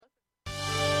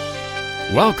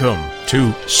Welcome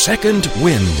to Second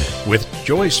Wind with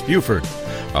Joyce Buford,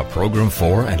 a program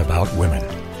for and about women.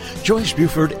 Joyce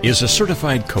Buford is a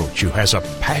certified coach who has a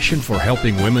passion for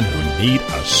helping women who need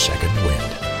a second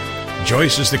wind.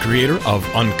 Joyce is the creator of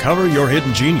Uncover Your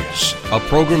Hidden Genius, a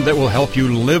program that will help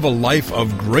you live a life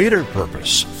of greater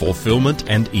purpose, fulfillment,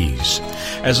 and ease.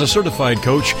 As a certified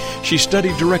coach, she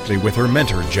studied directly with her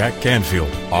mentor, Jack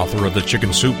Canfield, author of the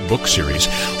Chicken Soup book series,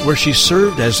 where she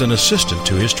served as an assistant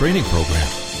to his training program.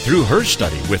 Through her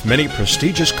study with many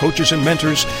prestigious coaches and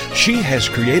mentors, she has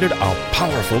created a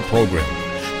powerful program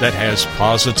that has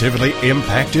positively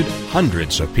impacted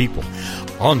hundreds of people.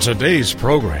 On today's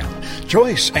program,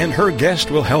 Joyce and her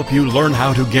guest will help you learn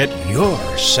how to get your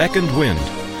second wind.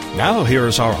 Now here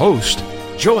is our host,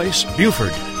 Joyce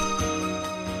Buford.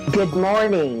 Good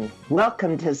morning.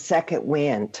 Welcome to Second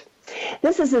Wind.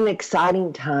 This is an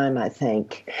exciting time, I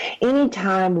think.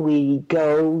 Anytime we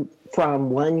go from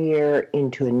one year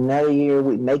into another year,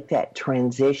 we make that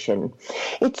transition.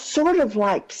 It's sort of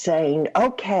like saying,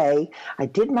 okay, I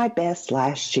did my best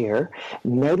last year.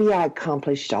 Maybe I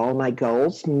accomplished all my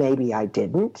goals. Maybe I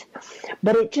didn't.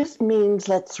 But it just means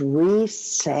let's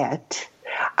reset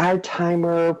our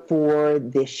timer for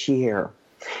this year.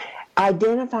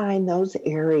 Identifying those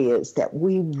areas that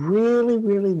we really,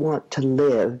 really want to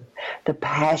live the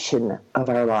passion of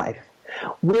our life,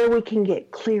 where we can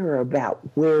get clearer about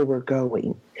where we're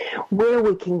going, where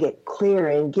we can get clear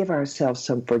and give ourselves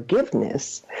some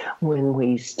forgiveness when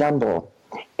we stumble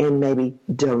and maybe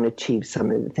don't achieve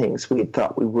some of the things we had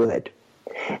thought we would.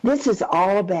 This is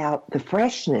all about the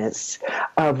freshness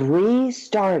of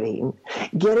restarting,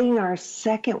 getting our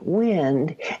second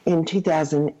wind in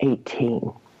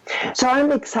 2018. So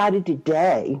I'm excited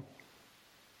today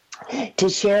to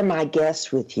share my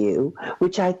guest with you,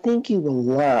 which I think you will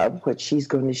love what she's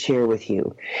going to share with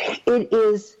you. It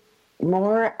is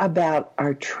more about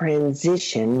our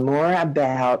transition, more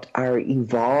about our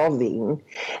evolving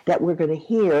that we're going to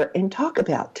hear and talk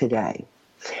about today.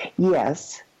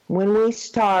 Yes, when we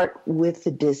start with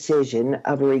the decision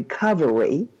of a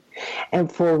recovery, and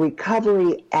for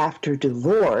recovery after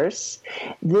divorce,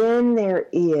 then there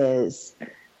is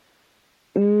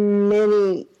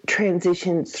many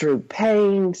transitions through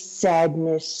pain,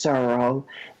 sadness, sorrow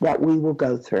that we will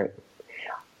go through,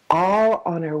 all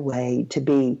on our way to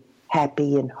be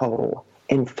happy and whole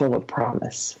and full of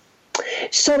promise.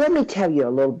 So let me tell you a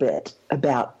little bit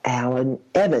about Allyn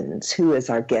Evans, who is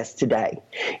our guest today.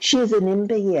 She is an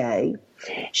MBA.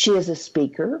 She is a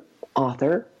speaker,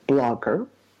 author, blogger.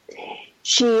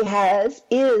 She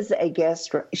is a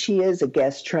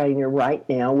guest trainer right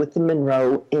now with the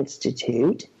Monroe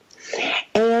Institute,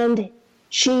 and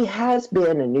she has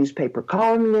been a newspaper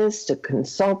columnist, a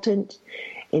consultant,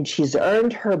 and she's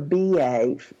earned her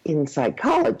BA in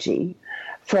psychology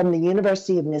from the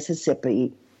University of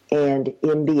Mississippi and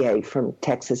MBA from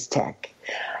Texas Tech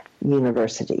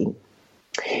University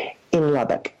in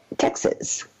Lubbock,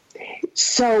 Texas.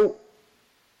 So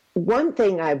one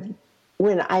thing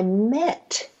when I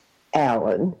met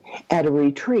Allyn at a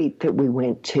retreat that we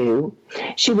went to,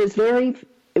 she was very,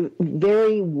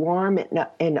 very warm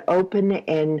and open,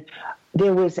 and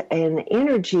there was an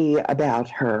energy about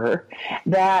her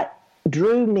that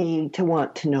drew me to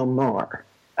want to know more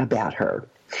about her.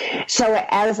 So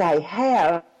as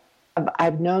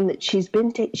I've known that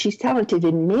she's talented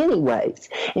in many ways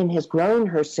and has grown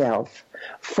herself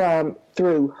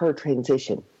through her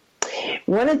transition.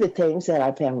 One of the things that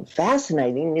I found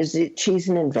fascinating is that she's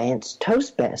an advanced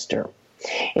Toastmaster,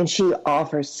 and she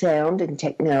offers sound and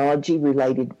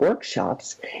technology-related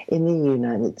workshops in the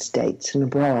United States and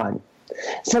abroad.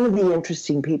 Some of the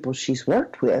interesting people she's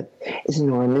worked with is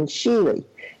Norman Shealy,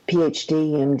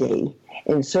 PhD, MD,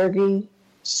 and Sergey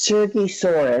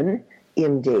Sorin,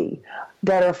 MD,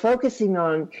 that are focusing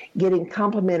on getting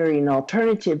complementary and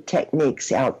alternative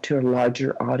techniques out to a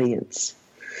larger audience.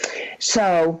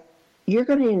 So you're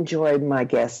going to enjoy my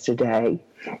guest today,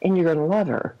 and you're going to love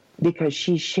her because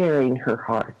she's sharing her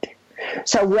heart.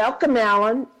 So welcome,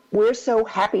 Allyn. We're so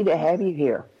happy to have you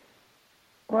here.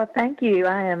 Well, thank you.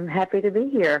 I am happy to be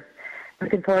here.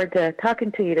 Looking forward to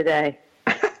talking to you today.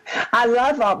 I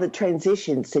love all the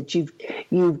transitions that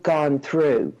you've gone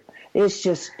through. It's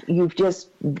just, you've just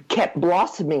kept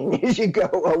blossoming as you go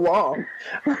along.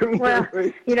 Well,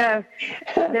 there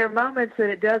are moments that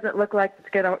it doesn't look like it's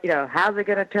going to, how's it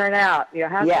going to turn out?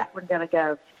 How's this one going to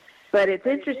go? But it's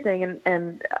interesting,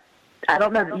 and I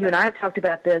don't know that you and I have talked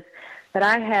about this, but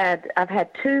I've had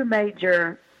two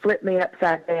major flip me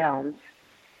upside downs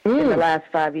in the last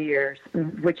 5 years,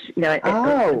 which,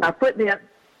 I flip me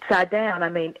upside down, I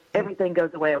mean, everything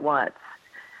goes away at once.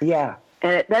 Yeah.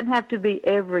 And it doesn't have to be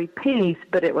every piece,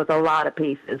 but it was a lot of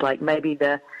pieces, like maybe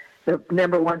the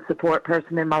number one support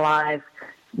person in my life,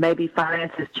 maybe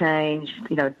finances changed,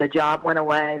 the job went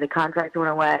away, the contract went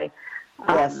away.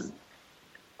 Yes.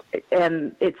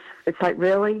 And it's like,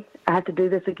 really? I have to do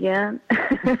this again?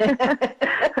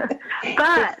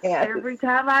 But every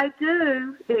time I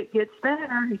do, it gets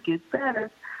better. It gets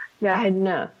better. Yeah. I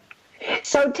know.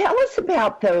 So tell us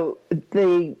about the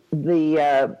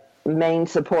main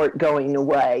support going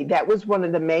away. That was one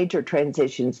of the major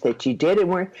transitions that you did,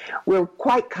 and we're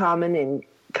quite common and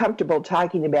comfortable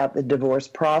talking about the divorce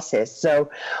process. So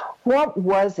what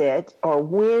was it, or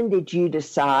when did you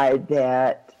decide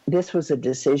that this was a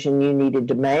decision you needed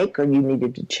to make, or you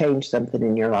needed to change something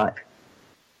in your life?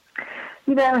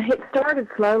 It started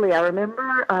slowly. I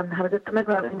remember I was at the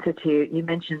Monroe Institute. You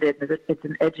mentioned it. It's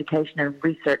an education and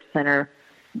research center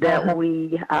that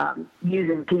we use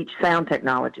and teach sound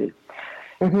technology,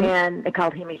 and it's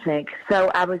called Hemi-Sync. So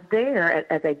I was there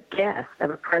as a guest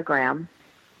of a program,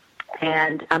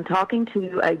 and I'm talking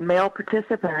to a male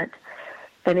participant,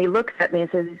 and he looks at me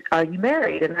and says, "Are you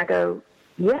married?" And I go,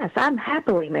 "Yes, I'm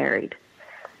happily married."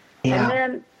 Yeah. And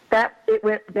then it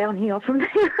went downhill from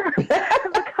there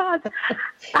because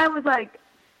I was like,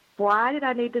 why did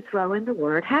I need to throw in the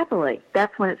word happily?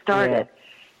 That's when it started.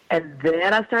 Yeah. And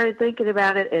then I started thinking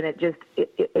about it, and it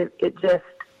just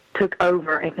took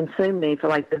over and consumed me for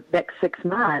like the next 6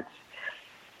 months.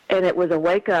 And it was a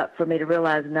wake up for me to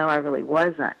realize, no, I really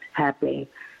wasn't happy.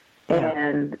 Yeah.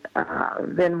 And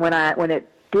then when it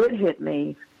did hit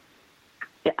me,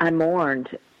 I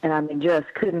mourned, and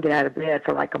just couldn't get out of bed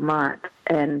for like a month.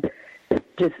 And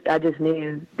I just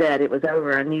knew that it was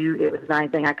over. I knew it was not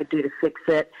anything I could do to fix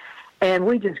it. And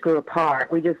we just grew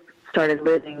apart. We just started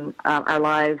living our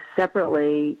lives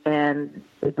separately, and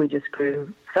we just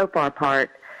grew so far apart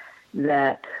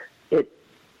that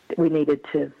we needed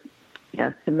to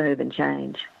move and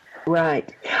change.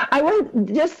 Right. I was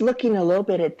just looking a little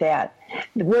bit at that.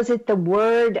 Was it the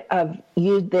word of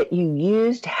you that you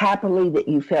used happily, that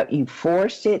you felt you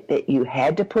forced it, that you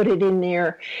had to put it in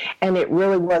there, and it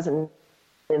really wasn't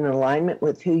in alignment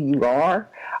with who you are?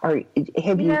 Or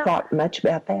have you thought much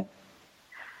about that?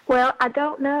 Well, I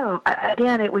don't know.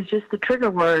 Again, it was just the trigger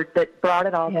word that brought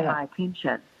it all to my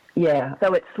attention. Yeah.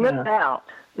 So it slipped out.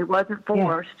 It wasn't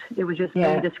forced. Yeah. It was just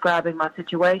me describing my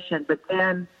situation. But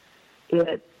then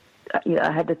I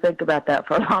had to think about that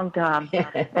for a long time,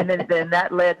 and then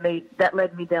that led me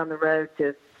down the road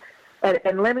to.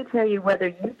 And let me tell you, whether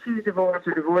you choose divorce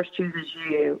or divorce chooses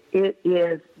you, it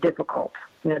is difficult.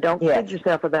 Don't kid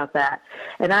yourself about that.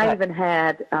 And I even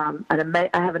had I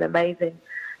have an amazing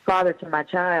father to my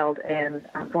child and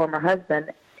a former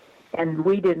husband, and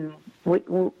we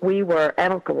were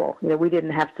amicable. We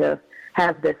didn't have to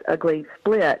have this ugly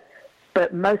split,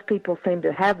 but most people seem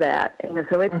to have that, and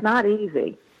so it's not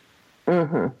easy.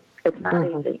 Mm-hmm. It's not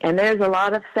easy, and there's a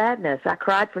lot of sadness. I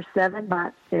cried for 7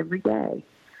 months every day.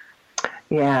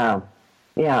 Yeah.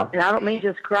 And I don't mean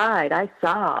just cried. I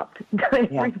sobbed every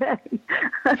day.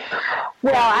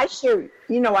 Well, I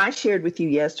shared with you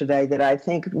yesterday that I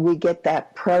think we get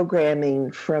that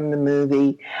programming from the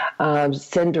movie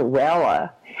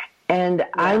Cinderella. And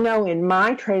I know in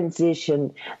my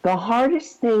transition, the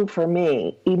hardest thing for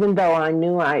me, even though I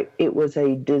knew it was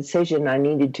a decision I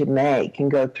needed to make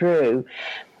and go through,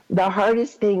 the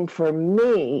hardest thing for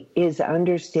me is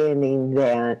understanding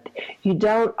that you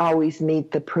don't always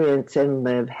meet the prince and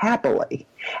live happily.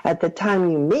 At the time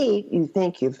you meet, you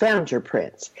think you found your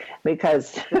prince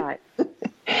because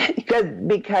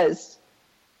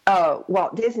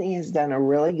Walt Disney has done a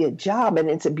really good job, and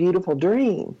it's a beautiful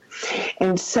dream.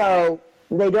 And so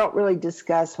they don't really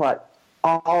discuss what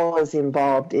all is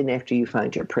involved in after you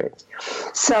find your prince.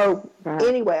 So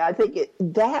anyway, I think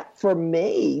that for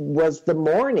me was the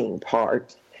mourning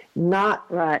part, not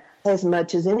as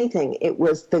much as anything. It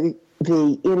was the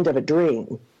end of a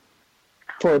dream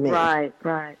for me. Right.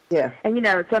 Yeah. And,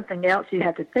 something else you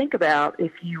have to think about,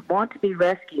 if you want to be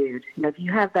rescued, if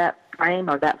you have that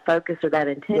frame or that focus or that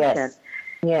intention,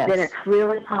 then it's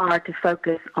really hard to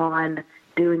focus on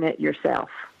doing it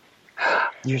yourself.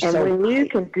 When you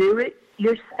can do it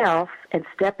yourself and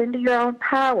step into your own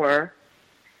power,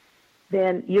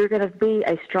 then you're going to be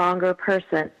a stronger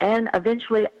person. And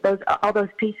eventually all those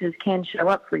pieces can show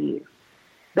up for you,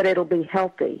 but it'll be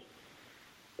healthy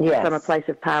from a place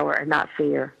of power and not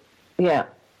fear. Yeah.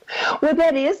 Well,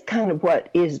 that is kind of what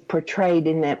is portrayed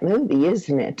in that movie,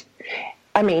 isn't it?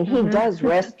 I mean, he does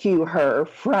rescue her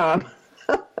from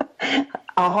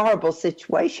a horrible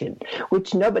situation,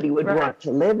 which nobody would want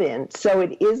to live in. So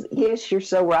it is, yes, you're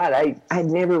so right. I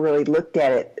never really looked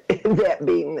at it, that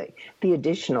being the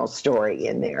additional story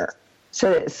in there. So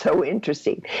it's so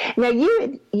interesting. Now,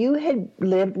 you had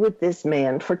lived with this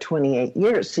man for 28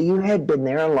 years, so you had been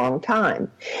there a long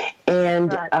time.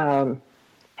 And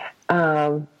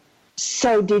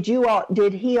so did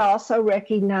he also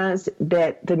recognize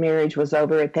that the marriage was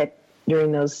over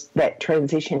during that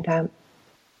transition time?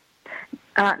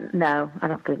 No, I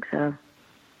don't think so.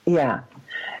 Yeah.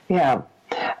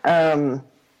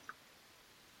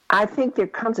 I think there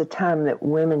comes a time that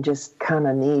women just kind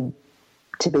of need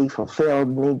to be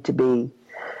fulfilled,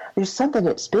 there's something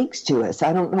that speaks to us.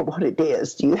 I don't know what it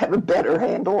is. Do you have a better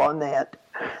handle on that?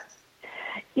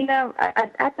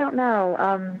 I don't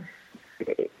know.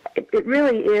 It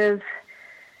really is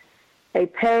a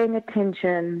paying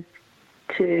attention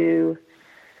to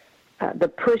the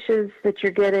pushes that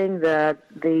you're getting, the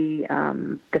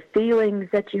feelings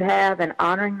that you have, and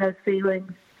honoring those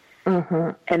feelings,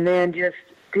 and then just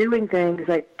doing things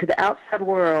like to the outside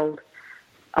world.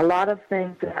 A lot of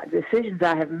things, decisions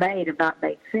I have made have not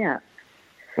made sense.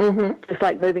 Just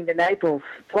like moving to Naples,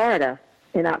 Florida,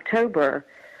 in October,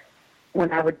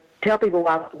 when I would tell people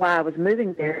why I was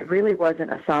moving there, it really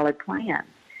wasn't a solid plan.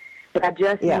 But I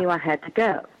just knew I had to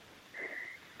go.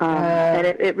 And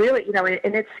it really,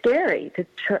 and it's scary to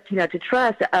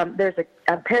trust. I'm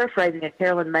paraphrasing a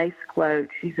Carolyn Mace quote.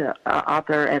 She's an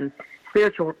author and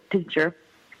spiritual teacher.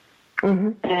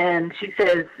 And she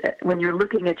says, when you're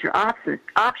looking at your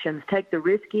options, take the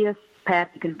riskiest path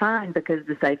you can find, because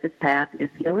the safest path is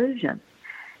the illusion.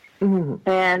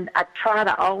 And I try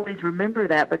to always remember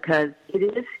that, because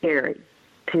it is scary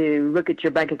to look at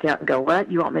your bank account and go,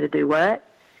 what? You want me to do what?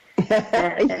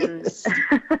 And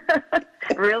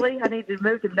really? I need to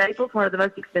move to Naples, one of the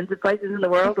most expensive places in the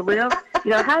world to live?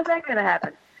 How's that going to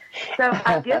happen? So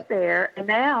I get there, and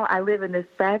now I live in this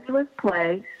fabulous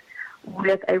place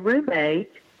with a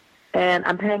roommate, and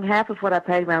I'm paying half of what I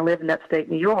paid when I lived in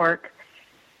upstate New York.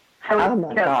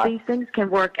 So these things can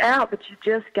work out, but you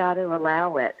just got to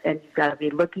allow it, and you've got to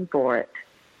be looking for it.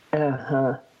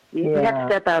 You have to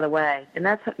step out of the way, and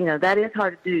that's that is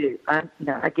hard to do.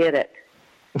 I get it.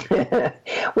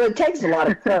 Well, it takes a lot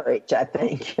of courage, I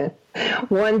think.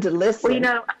 One, to listen.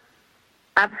 Well,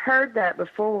 I've heard that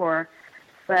before,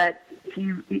 but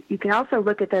you can also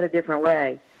look at that a different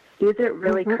way. Is it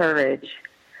really courage,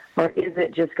 or is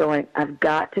it just going, I've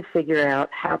got to figure out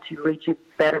how to reach a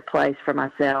better place for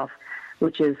myself,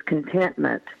 which is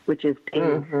contentment, which is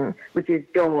peace, which is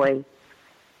joy.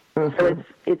 So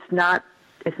it's not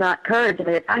courage. I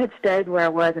mean, if I had stayed where I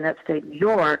was in upstate New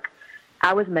York,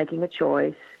 I was making a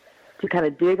choice to kind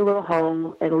of dig a little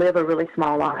hole and live a really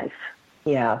small life.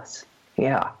 Yes.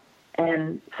 Yeah.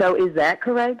 And so is that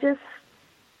courageous?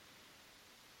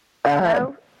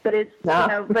 No. But it's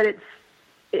but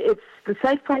it's the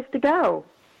safe place to go.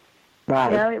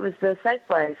 Right. It was the safe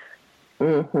place.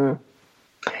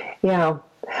 Yeah.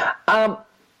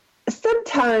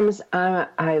 Sometimes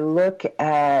I look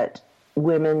at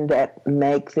women that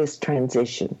make this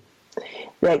transition,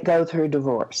 that go through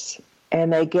divorce,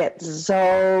 and they get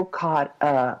so caught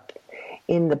up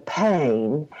in the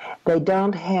pain,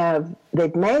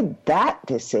 they've made that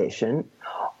decision,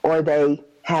 or they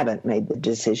haven't made the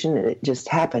decision, and it just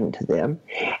happened to them,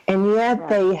 and yet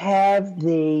they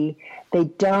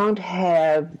don't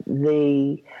have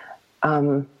the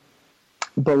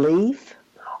belief,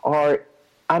 or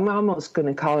I'm almost going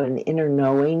to call it an inner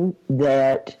knowing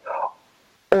that,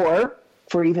 or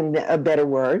for even a better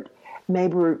word,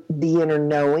 maybe the inner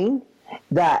knowing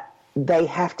that they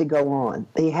have to go on,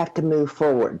 they have to move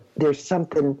forward. There's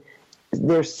something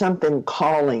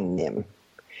calling them.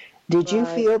 Did you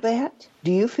feel that?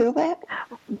 Do you feel that?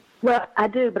 Well, I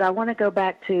do, but I want to go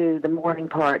back to the mourning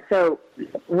part. So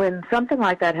when something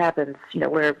like that happens,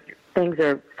 where things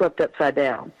are flipped upside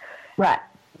down, right,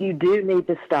 you do need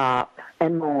to stop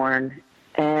and mourn.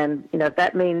 And,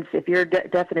 that means if your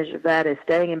definition of that is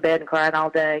staying in bed and crying all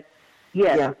day,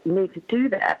 yes, you need to do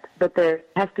that. But there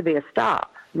has to be a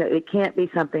stop. It can't be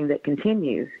something that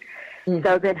continues.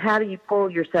 So then how do you pull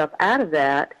yourself out of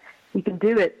that? You can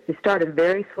do it. You start in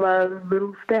very slow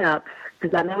little steps,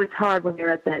 because I know it's hard when you're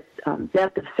at that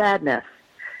depth of sadness.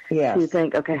 Yes. To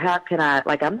think, okay, how can I,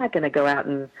 I'm not going to go out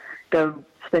and go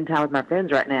spend time with my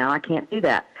friends right now. I can't do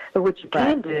that. But what you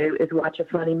can do is watch a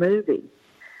funny movie.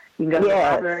 You can go to the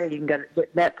library, you can go to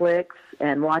Netflix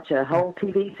and watch a whole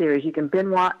TV series. You can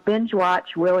binge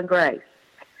watch Will and Grace.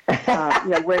 Where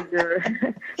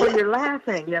you're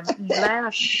laughing. You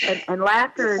laugh, and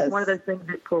laughter is one of those things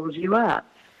that pulls you up.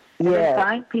 And then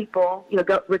find people,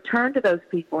 return to those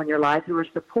people in your life who are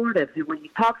supportive, who, when you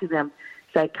talk to them,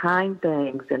 say kind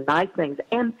things and nice things,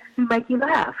 and who make you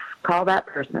laugh. Call that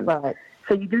person. Right.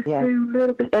 So you just do a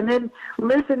little bit, and then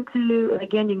listen to, and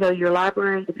again, you can go to your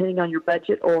library, depending on your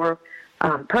budget, or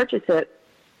purchase it,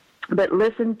 but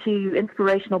listen to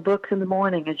inspirational books in the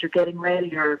morning as you're getting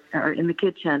ready or in the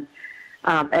kitchen,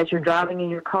 as you're driving in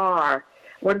your car.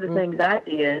 One of the things I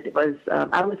did was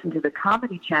I listened to the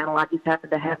Comedy Channel. I just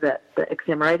happened to have the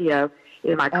XM radio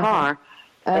in my car,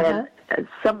 and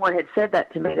someone had said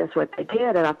that to me. That's what they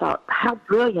did, and I thought, how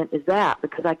brilliant is that?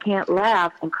 Because I can't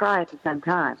laugh and cry at the same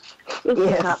time. It's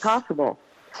just not possible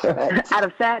out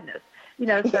of sadness.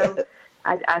 So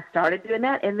I started doing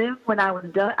that, and then when I was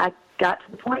done, I got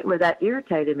to the point where that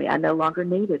irritated me. I no longer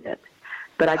needed it.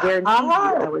 But I guarantee you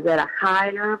I was at a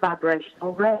higher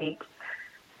vibrational rate,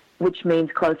 which means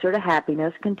closer to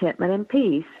happiness, contentment, and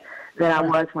peace than I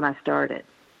was when I started.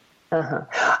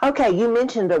 Okay, you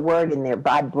mentioned a word in there,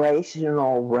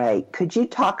 vibrational rate. Could you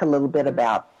talk a little bit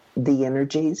about the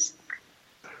energies?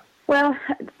 Well,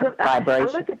 I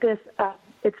look at this.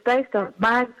 It's based on,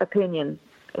 my opinion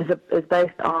is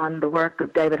based on the work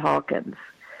of David Hawkins.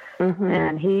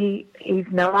 And he's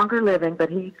no longer living, but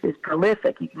he is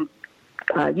prolific. You can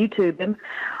YouTube him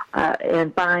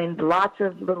and find lots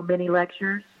of little mini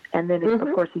lectures. And then, of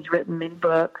course, he's written many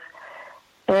books.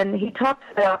 And he talks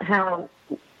about how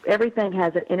everything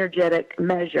has an energetic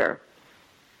measure.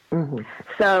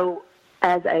 So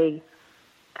as a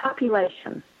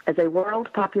population, as a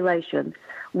world population,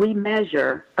 we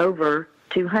measure over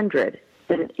 200,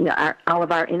 all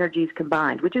of our energies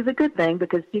combined, which is a good thing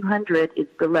because 200 is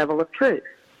the level of truth.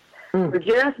 We're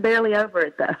just barely over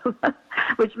it, though,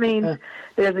 which means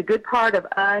there's a good part of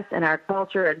us and our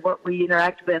culture and what we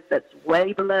interact with that's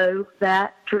way below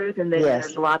that truth, and then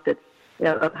there's a lot that's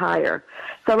up higher.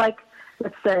 So, like,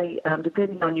 let's say,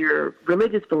 depending on your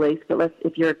religious beliefs, but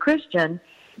if you're a Christian,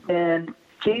 then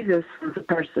Jesus was a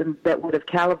person that would have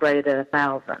calibrated at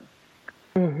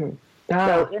 1,000.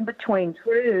 So in between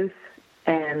truth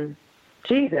and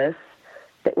Jesus,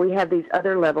 that we have these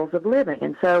other levels of living.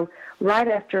 And so right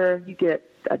after you get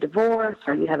a divorce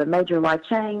or you have a major life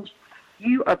change,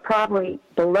 you are probably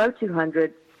below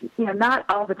 200, not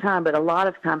all the time, but a lot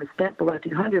of time is spent below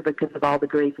 200 because of all the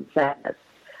grief and sadness.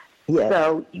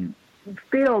 So you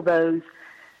feel those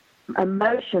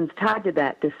emotions tied to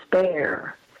that,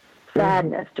 despair,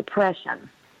 sadness, depression.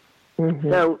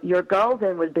 So your goal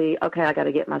then would be, okay, I got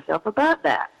to get myself above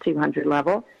that 200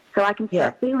 level so I can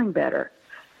start feeling better.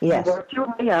 You work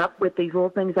your way up with these little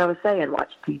things I was saying.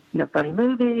 Watch funny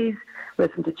movies,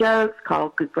 listen to jokes, call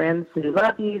good friends who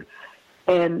love you,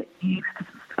 and you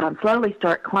slowly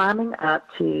start climbing up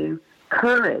to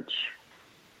courage.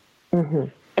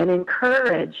 And in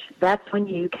courage, that's when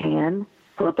you can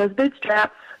pull up those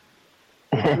bootstraps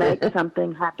and make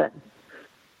something happen.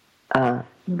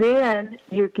 Then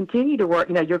you continue to work.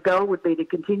 Your goal would be to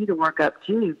continue to work up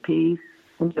to peace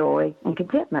and joy and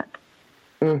contentment.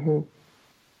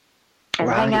 And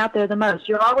hang out there the most.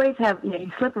 You always have,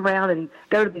 you slip around and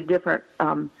go to these different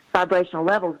vibrational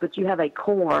levels, but you have a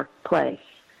core place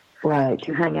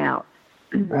to hang out.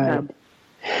 So,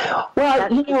 well,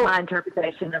 that's my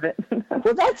interpretation of it.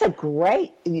 Well, that's a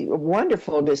great,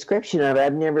 wonderful description of it.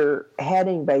 I've never had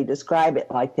anybody describe it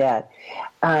like that.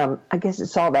 I guess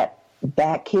it's all that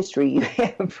back history you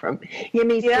have from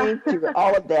Hemi-Sync to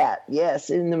all of that.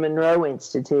 Yes, in the Monroe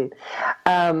Institute.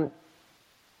 Now,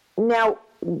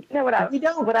 what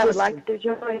I would like to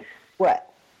do, Joyce?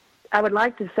 What? I would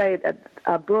like to say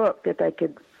a book that they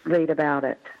could read about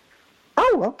it.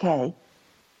 Oh, okay.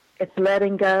 It's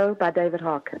Letting Go by David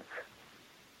Hawkins.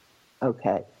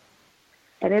 Okay.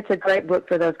 And it's a great book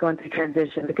for those going through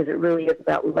transition because it really is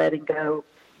about letting go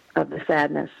of the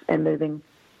sadness and moving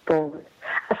forward.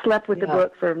 I slept with the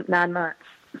book for 9 months.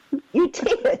 You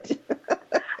did?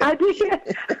 I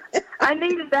did. I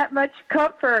needed that much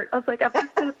comfort. I was like, I'm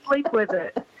just going to sleep with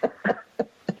it.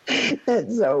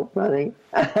 That's so funny.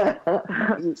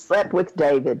 You slept with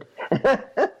David.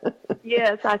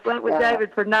 Yes, I slept with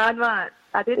David for 9 months.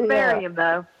 I didn't marry him,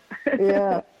 though.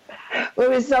 Well, it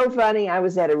was so funny. I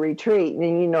was at a retreat,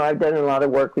 and I've done a lot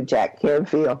of work with Jack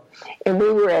Canfield, and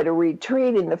we were at a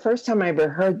retreat, and the first time I ever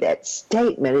heard that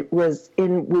statement, it was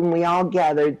when we all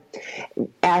gathered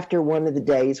after one of the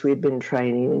days we had been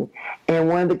training, and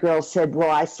one of the girls said,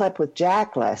 well, I slept with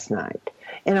Jack last night.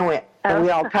 And I went, and we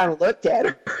all kind of looked at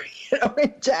her,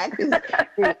 and Jack is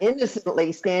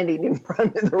innocently standing in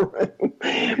front of the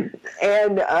room.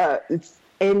 And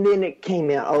And then it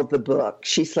came out, the book.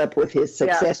 She slept with his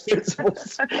success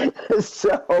principles.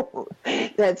 So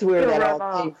that's where that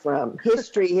all came from.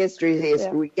 History.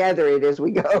 Yeah. We gather it as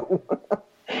we go.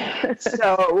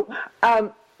 So,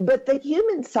 but the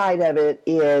human side of it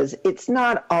is it's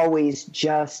not always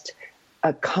just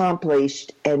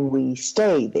accomplished and we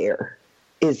stay there,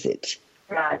 is it?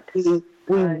 Right.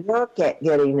 We work at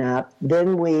getting up,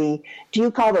 then do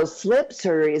you call those slips,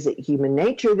 or is it human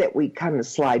nature that we kind of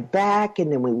slide back and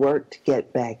then we work to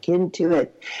get back into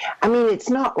it? I mean, it's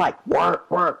not like work,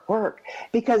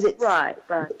 because it's right.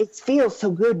 It feels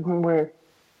so good when we're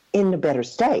in a better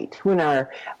state, when our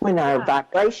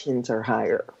vibrations are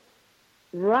higher.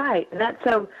 Right.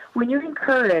 So when you're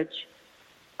encouraged,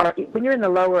 or when you're in the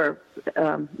lower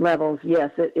levels,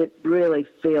 yes, it really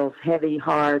feels heavy,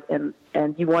 hard, and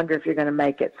you wonder if you're going to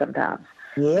make it sometimes.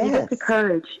 Yes. When you get the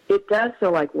courage, it does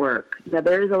feel like work.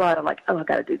 There is a lot of like, oh, I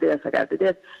got to do this, I got to do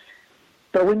this.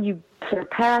 But when you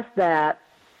surpass that,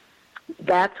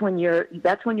 that's when you're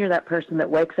that person that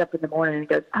wakes up in the morning and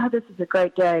goes, oh, this is a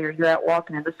great day, or you're out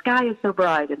walking and the sky is so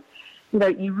bright, and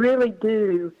you really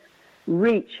do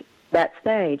reach that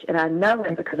stage. And I know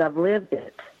it because I've lived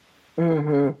it.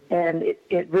 Mm-hmm. And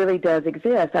it really does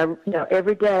exist.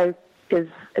 Every day is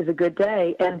a good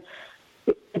day, and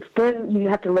it's then you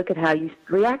have to look at how you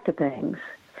react to things.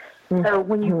 Mm-hmm. So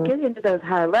when you get into those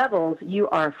higher levels, you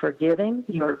are forgiving.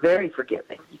 You are very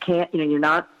forgiving. You can't, you're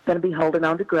not going to be holding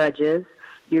on to grudges.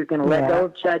 You're going to let go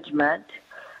of judgment.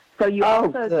 So you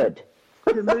to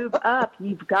move up,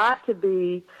 you've got to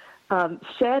be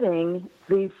shedding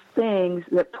these things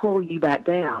that pull you back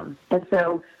down. And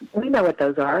so we know what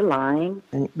those are: lying,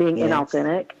 being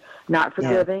inauthentic, not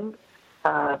forgiving,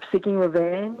 seeking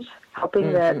revenge,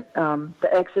 hoping that the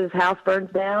ex's house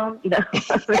burns down.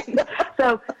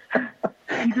 So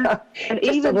and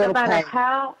even no matter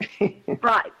how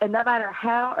and no matter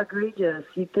how egregious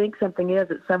you think something is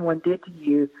that someone did to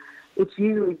you, it's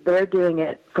usually they're doing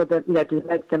it for to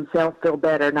make themselves feel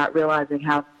better, not realizing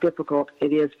how difficult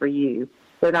it is for you.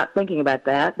 They're not thinking about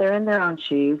that. They're in their own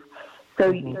shoes. So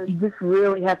you just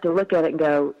really have to look at it and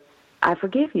go, I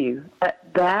forgive you.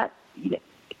 That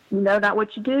not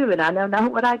what you do, and I know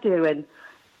not what I do, and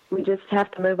we just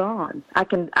have to move on. I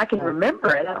can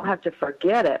remember it. I don't have to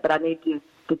forget it, but I need to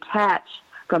detach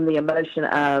from the emotion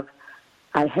of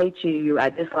I hate you, I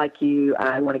dislike you,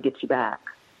 I want to get you back.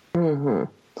 Mm-hmm.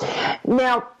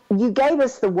 Now, you gave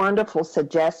us the wonderful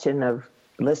suggestion of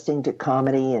listening to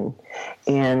comedy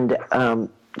and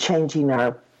changing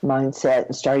our mindset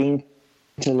and starting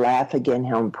to laugh again,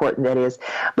 how important that is.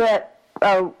 But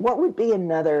what would be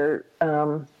another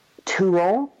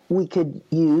tool we could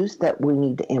use that we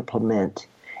need to implement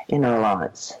in our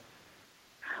lives?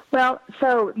 Well,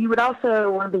 so you would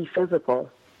also want to be physical.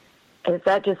 And if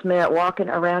that just meant walking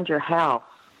around your house,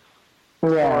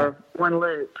 or one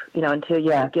loop, until you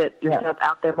get yourself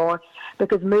out there more,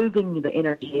 because moving the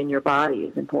energy in your body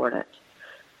is important.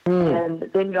 And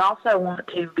then you also want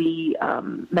to be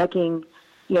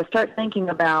start thinking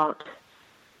about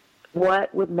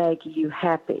what would make you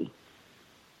happy.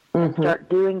 And start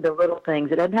doing the little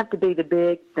things. It doesn't have to be the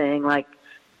big thing, like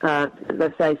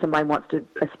let's say somebody wants to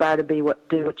aspire to do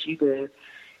what you do,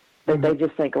 but they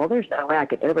just think, well, there's no way I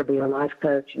could ever be a life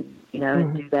coach and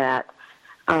and do that.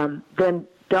 Then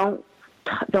don't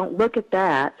look at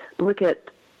that. Look at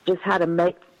just how to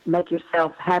make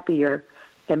yourself happier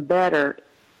and better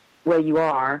where you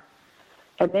are,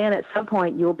 and then at some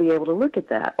point you'll be able to look at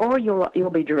that, or you'll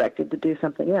be directed to do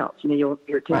something else. Your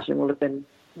attention will have been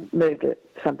moved to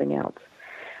something else.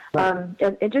 And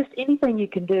just anything you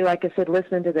can do, like I said,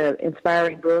 listening to the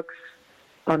inspiring books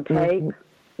on tape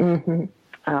when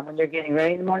you're getting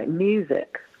ready in the morning.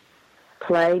 Music.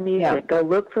 Play music. Go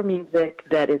look for music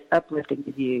that is uplifting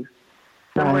to you.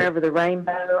 Somewhere Over the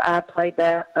Rainbow, I played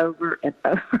that over and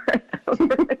over and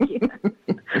over again.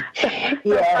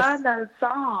 So find those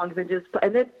songs and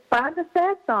then find the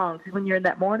sad songs when you're in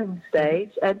that morning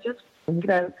stage and just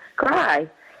cry.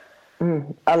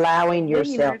 Allowing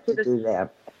yourself to do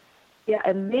that. Yeah,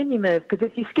 and then you move, because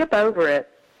if you skip over it,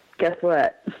 guess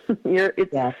what?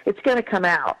 It's going to come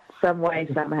out some way,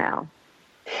 somehow.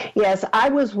 Yes, I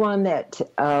was one that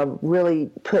really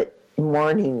put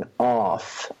mourning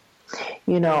off.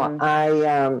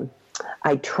 I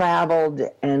traveled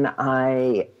and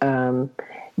I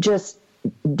just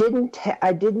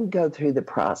didn't go through the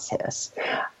process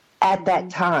at that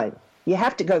time. You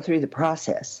have to go through the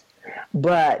process,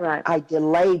 but I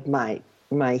delayed my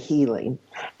healing,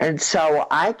 and so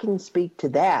I can speak to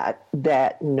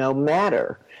that no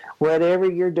matter whatever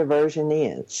your diversion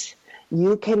is,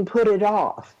 you can put it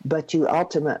off, but you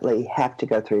ultimately have to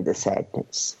go through the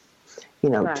sadness.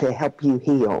 to help you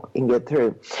heal and get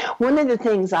through. One of the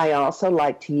things I also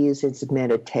like to use is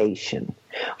meditation.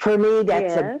 For me,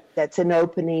 that's an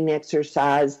opening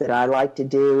exercise that I like to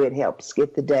do. It helps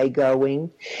get the day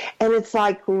going. And it's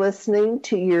like listening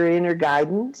to your inner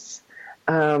guidance.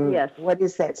 What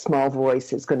is that small voice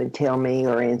that's going to tell me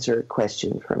or answer a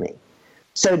question for me?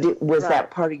 So was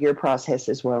that part of your process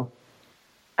as well?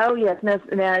 Oh, yes. Now,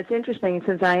 it's interesting,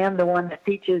 since I am the one that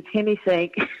teaches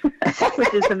Hemi-Sync,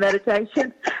 which is the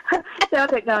meditation sound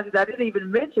technology. I didn't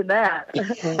even mention that.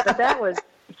 But that was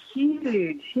a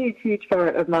huge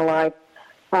part of my life,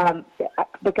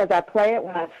 because I play it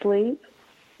when I sleep.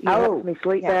 It helps me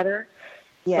sleep better.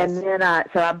 Yes. And then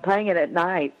I'm playing it at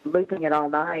night, looping it all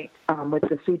night with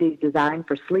the CD designed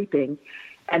for sleeping.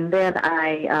 And then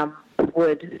I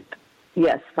would,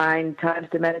 find times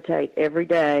to meditate every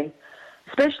day,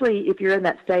 especially if you're in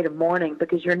that state of mourning,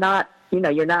 because you're not out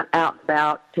and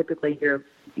about. Typically,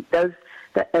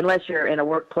 unless you're in a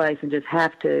workplace and just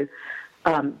have to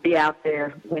be out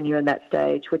there when you're in that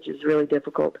stage, which is really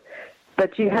difficult.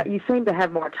 But you seem to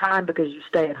have more time because you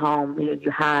stay at home,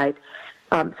 you hide.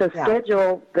 So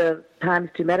schedule the times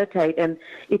to meditate. And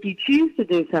if you choose to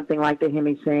do something like the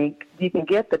Hemi-Sync, you can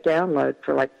get the download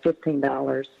for like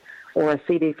 $15 or a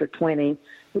CD for $20.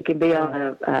 It can be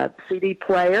on a CD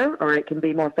player, or it can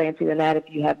be more fancy than that if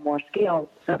you have more skill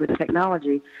with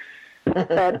technology.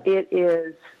 But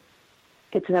it's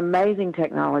an amazing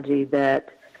technology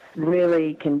that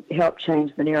really can help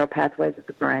change the neural pathways of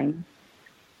the brain.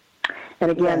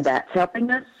 And again, that's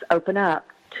helping us open up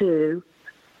to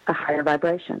a higher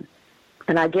vibration.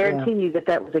 And I guarantee you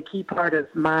that was a key part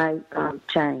of my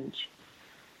change.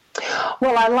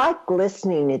 Well, I like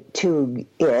listening to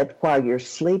it while you're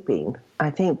sleeping. I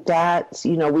think that's,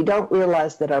 we don't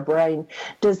realize that our brain,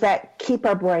 does that keep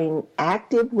our brain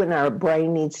active when our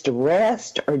brain needs to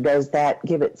rest, or does that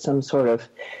give it some sort of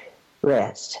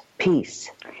rest,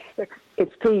 peace?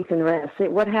 It's peace and rest.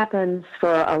 What happens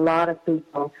for a lot of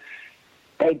people,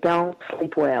 they don't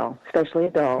sleep well, especially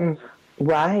adults.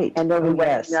 Right. And they'll be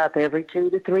waking up every 2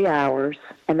 to 3 hours,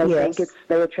 and they think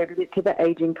they attribute it to the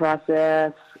aging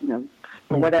process,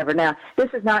 whatever. Now,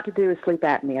 this is not to do with sleep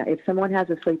apnea. If someone has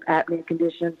a sleep apnea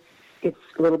condition, it's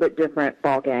a little bit different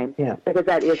ballgame, because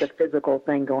that is a physical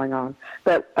thing going on.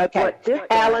 But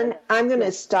Allyn, I'm going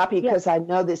to stop you because I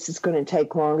know this is going to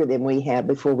take longer than we have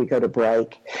before we go to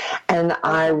break, and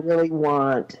I really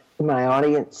want my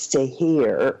audience to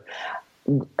hear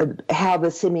how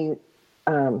the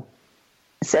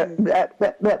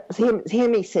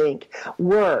Hemi-Sync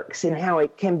works and how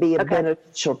it can be a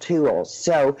beneficial tool.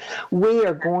 So we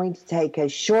are going to take a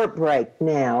short break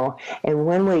now, and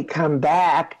when we come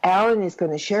back, Allyn is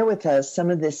going to share with us some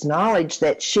of this knowledge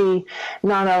that she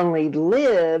not only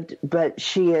lived, but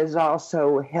she has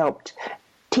also helped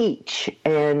teach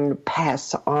and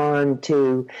pass on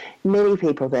to many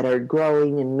people that are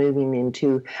growing and moving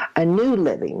into a new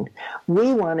living.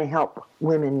 We want to help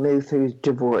women move through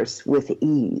divorce with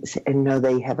ease and know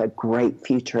they have a great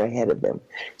future ahead of them.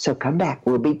 So come back.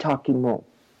 We'll be talking more.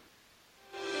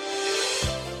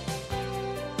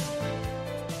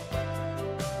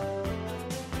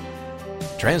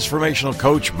 Transformational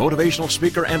coach, motivational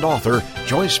speaker, and author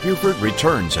Joyce Buford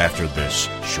returns after this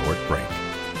short break.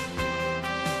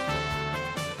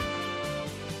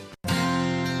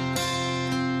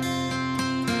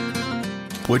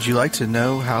 Would you like to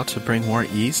know how to bring more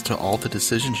ease to all the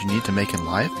decisions you need to make in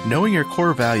life? Knowing your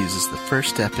core values is the first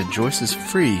step in Joyce's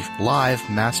free live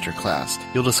masterclass.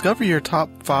 You'll discover your top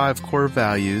 5 core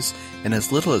values in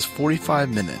as little as 45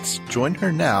 minutes. Join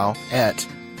her now at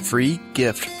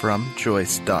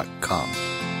freegiftfromjoyce.com.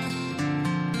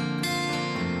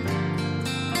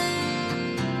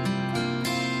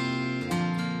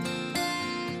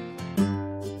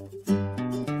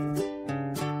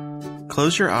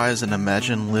 Close your eyes and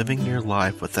imagine living your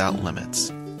life without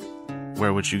limits.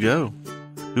 Where would you go?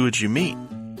 Who would you meet?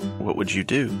 What would you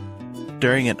do?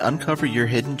 During an Uncover Your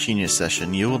Hidden Genius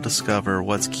session, you will discover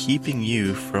what's keeping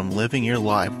you from living your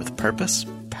life with purpose,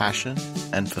 passion,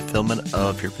 and fulfillment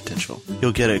of your potential.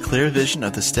 You'll get a clear vision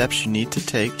of the steps you need to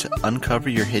take to uncover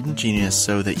your hidden genius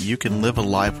so that you can live a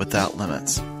life without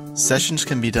limits. Sessions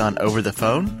can be done over the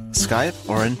phone, Skype,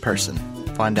 or in person.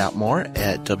 Find out more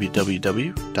at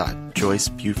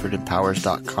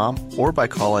www.joycebufordempowers.com or by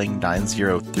calling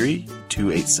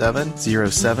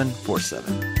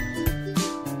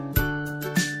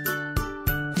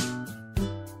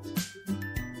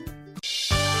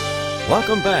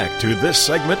Welcome back to this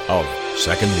segment of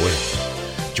Second Wind.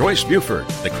 Joyce Buford,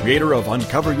 the creator of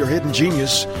Uncover Your Hidden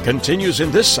Genius, continues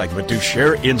in this segment to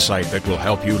share insight that will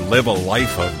help you live a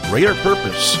life of greater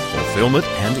purpose, fulfillment,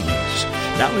 and ease.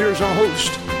 Now here's our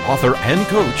host, author and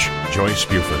coach, Joyce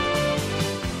Buford.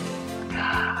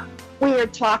 We are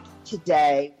talking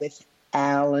today with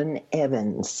Allyn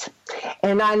Evans.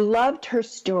 And I loved her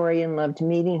story and loved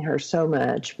meeting her so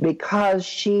much because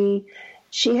she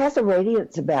has a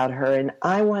radiance about her, and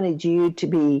I wanted you to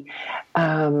be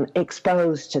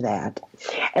exposed to that.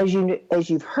 As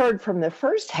you've heard from the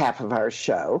first half of our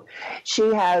show,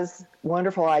 she has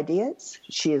wonderful ideas.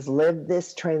 She has lived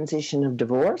this transition of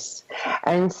divorce,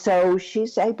 and so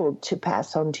she's able to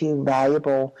pass on to you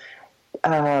valuable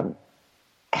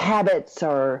habits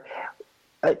or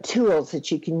tools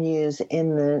that you can use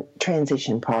in the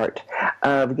transition part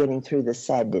of getting through the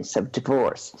sadness of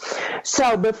divorce.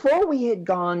 So before we had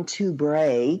gone to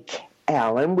break,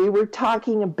 Allyn, we were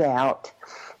talking about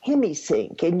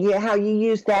Hemi-Sync and how you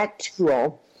use that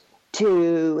tool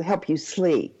to help you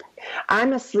sleep.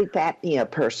 I'm a sleep apnea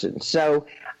person, so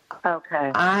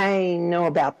okay, I know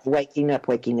about waking up.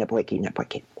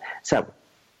 So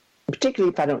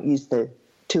particularly if I don't use the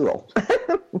tool.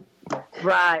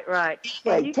 Right. Right.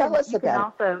 Tell us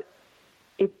about it. Also,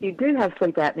 if you do have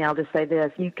sleep apnea, I'll just say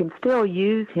this: you can still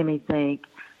use Hemi-Sync,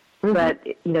 but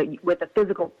with the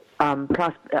physical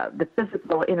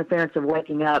interference of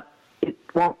waking up, it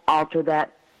won't alter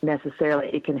that necessarily.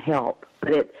 It can help,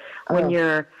 but when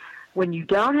you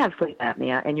don't have sleep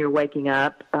apnea and you're waking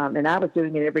up, and I was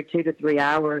doing it every 2 to 3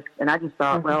 hours, and I just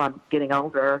thought, well, I'm getting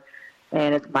older,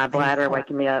 and it's my bladder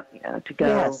waking me up, to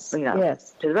go, to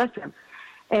the restroom.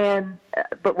 And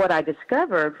but what I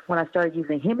discovered when I started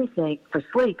using Hemi-Sync for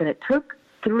sleep, and it took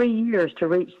 3 years to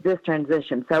reach this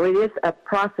transition. So it is a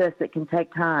process that can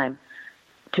take time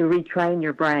to retrain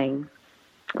your brain,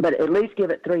 but at least give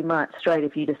it 3 months straight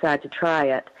if you decide to try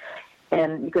it.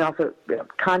 And you can also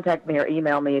contact me or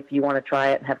email me if you want to try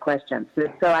it and have questions.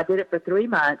 So I did it for 3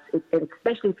 months,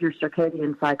 especially if your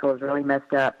circadian cycle is really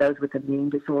messed up. Those with immune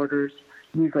disorders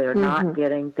usually are not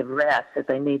getting the rest that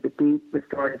they need to deep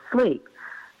restorative sleep.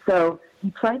 So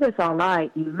you play this all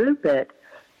night, you loop it,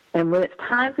 and when it's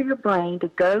time for your brain to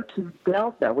go to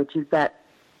delta, which is that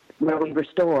where we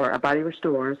restore, our body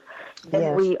restores,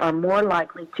 then we are more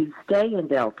likely to stay in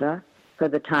delta for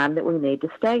the time that we need to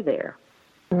stay there.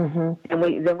 And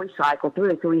then we cycle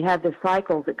through it. So we have the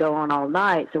cycles that go on all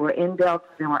night. So we're in delta,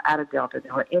 then we're out of delta,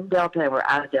 then we're in delta, and we're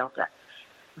out of delta.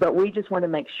 But we just want to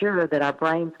make sure that our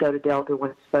brains go to delta when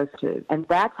it's supposed to. And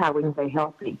that's how we stay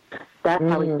healthy. That's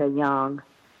how we stay young.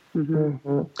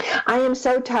 I am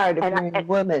so tired of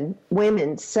hearing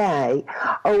women say,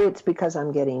 oh, it's because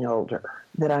I'm getting older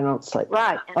that I don't sleep.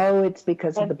 Right. Oh, it's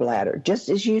because of the bladder, just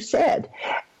as you said.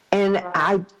 And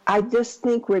I just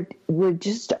think we're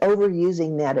just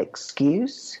overusing that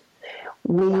excuse.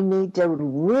 We need to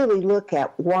really look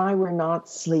at why we're not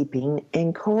sleeping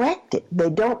and correct it. They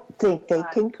don't think they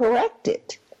can correct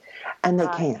it, and they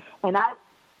can't. And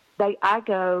I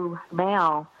go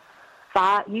now,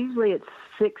 usually it's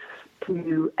 6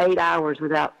 to 8 hours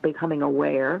without becoming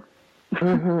aware.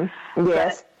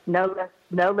 Yes. No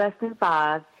less than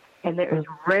 5, and there is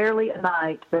rarely a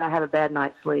night that I have a bad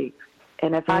night's sleep.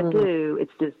 And if I do,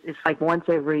 it's like once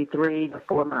every 3 to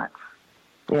 4 months.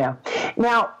 Yeah.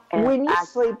 Now, when you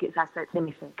sleep, I start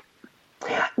Hemi-Sync.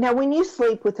 Now, when you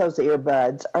sleep with those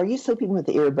earbuds, are you sleeping with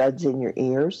the earbuds in your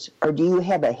ears, or do you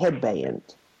have a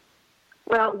headband?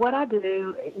 Well, what I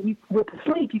do, with the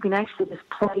sleep, you can actually just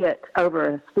play it over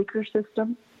a speaker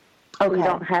system. Okay. You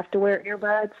don't have to wear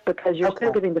earbuds because you're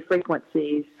still getting the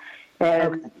frequencies,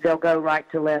 and they'll go right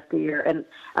to left ear. And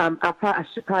I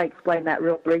should probably explain that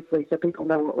real briefly so people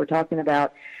know what we're talking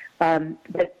about.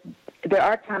 But there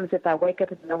are times if I wake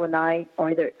up in the middle of the night, or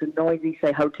either it's a noisy,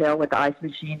 say, hotel with the ice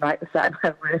machine right beside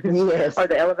my room, or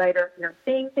the elevator,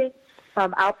 ding, ding.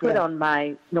 I'll put on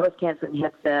my noise-canceling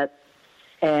headset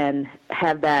and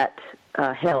have that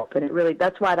help. And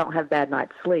that's why I don't have bad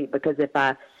night's sleep, because if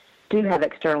I do have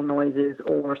external noises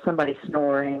or somebody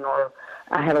snoring, or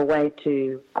I have a way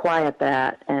to quiet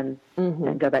that and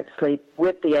go back to sleep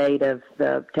with the aid of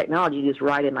the technology just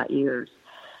right in my ears.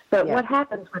 But what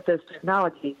happens with this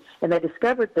technology, and they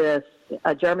discovered this,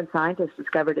 a German scientist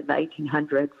discovered it in the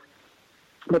 1800s,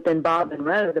 but then Bob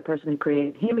Monroe, the person who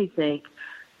created Hemi-Sync,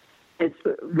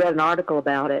 read an article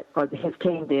about it, or his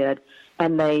team did,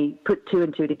 and they put 2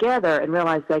 and 2 together and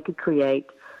realized they could create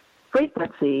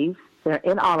frequencies, they're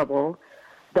inaudible,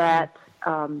 that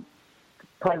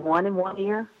play one in one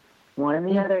ear, one in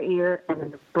the other ear, and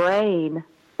then the brain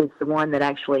is the one that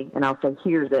actually, and I'll say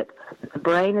hears it, the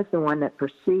brain is the one that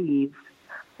perceives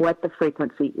what the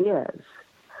frequency is.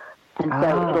 And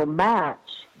so it'll match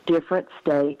different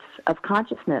states of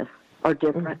consciousness or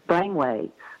different brain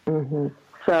waves. Mm-hmm.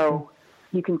 So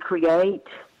you can create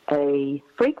a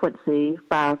frequency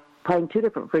by playing two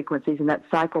different frequencies, and that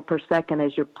cycle per second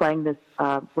as you're playing this,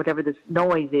 whatever this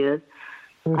noise is,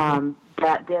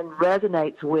 that then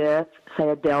resonates with, say,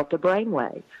 a delta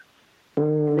brainwave.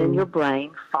 And then your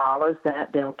brain follows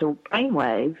that delta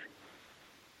brainwave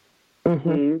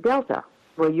to delta,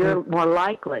 where you're more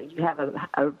likely, you have a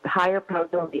higher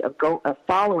probability of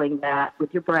following that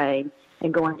with your brain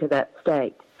and going to that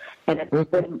state. And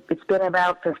it's been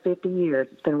about for 50 years.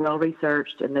 It's been well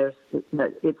researched, and it's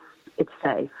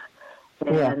safe,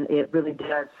 and it really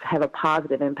does have a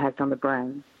positive impact on the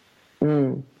brain.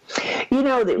 You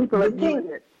know, the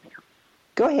thing.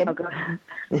 Go ahead. Oh, go ahead.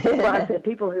 Well, I said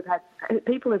people who've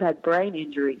had brain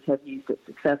injuries have used it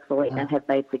successfully and have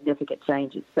made significant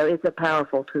changes. So it's a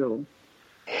powerful tool.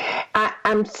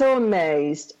 I'm so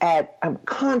amazed I'm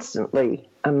constantly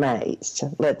amazed,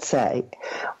 let's say,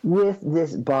 with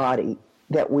this body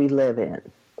that we live in,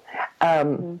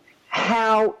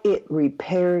 how it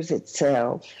repairs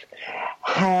itself,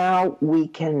 how we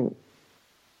can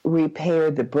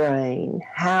repair the brain,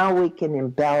 how we can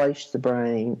embellish the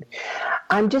brain.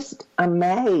 I'm just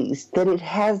amazed that it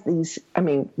has these,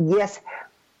 yes,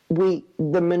 the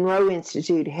Monroe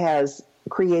Institute has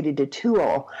created a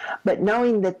tool, but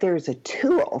knowing that there's a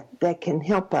tool that can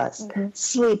help us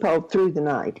sleep all through the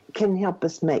night, can help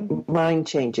us make mind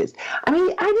changes.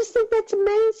 I just think that's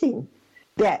amazing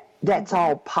that that's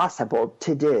all possible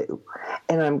to do.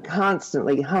 And I'm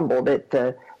constantly humbled at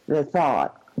the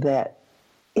thought that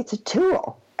it's a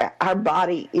tool. Our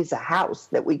body is a house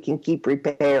that we can keep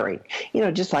repairing.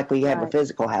 Just like we have a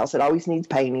physical house. It always needs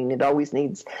painting. It always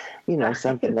needs,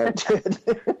 something that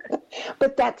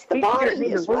But that's the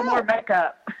body as well. A little more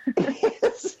makeup.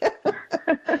 Yes.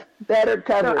 Better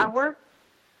coverage.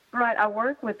 So I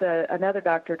work with another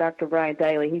doctor, Dr. Brian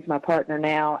Daly. He's my partner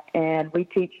now, and we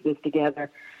teach this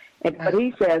together. But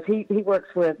he says he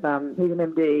works with, he's an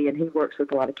MD, and he works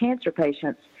with a lot of cancer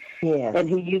patients. Yes. And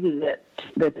he uses it.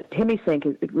 The Hemi-Sync,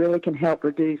 it really can help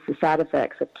reduce the side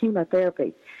effects of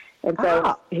chemotherapy. And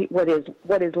so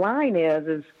what his line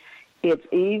is it's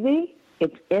easy,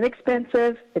 it's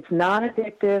inexpensive, it's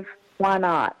non-addictive. Why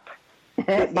not?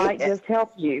 It might just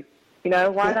help you.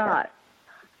 Why not?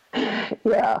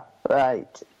 Yeah,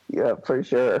 right. Yeah, for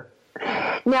sure.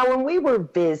 Now, when we were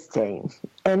visiting,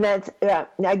 and that's,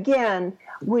 again,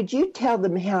 would you tell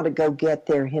them how to go get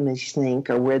their Hemi-Sync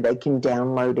or where they can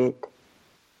download it?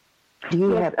 Do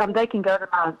you have? They can go to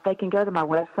my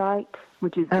website,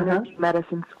 which is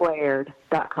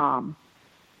energymedicinesquared.com.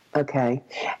 Okay.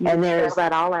 And there's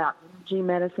that all out,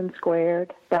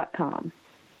 energymedicinesquared.com.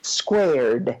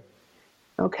 Squared.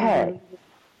 Okay.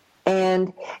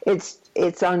 And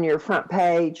it's on your front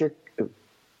page, or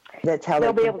that's how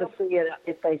they'll be able to see it.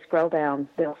 If they scroll down,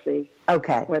 they'll see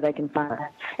where they can find it.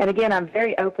 And again, I'm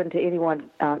very open to anyone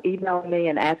emailing me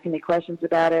and asking me questions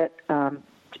about it.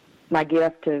 My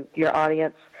gift to your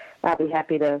audience, I'll be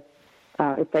happy to,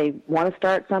 if they want to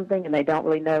start something and they don't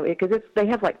really know it, because they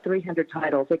have like 300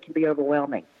 titles. It can be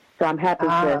overwhelming. So I'm happy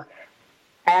to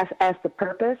ask the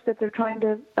purpose that they're trying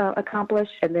to accomplish,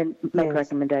 and then make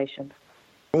recommendations.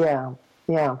 Yeah,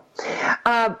 yeah.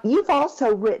 You've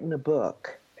also written a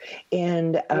book,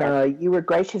 and you were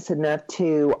gracious enough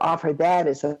to offer that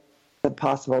as a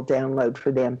possible download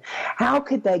for them. How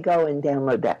could they go and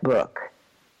download that book?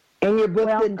 And your book,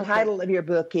 the title of your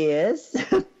book is?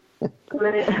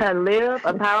 Live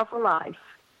a Powerful Life.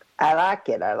 I like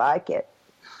it.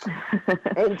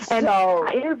 And so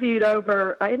I interviewed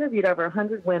over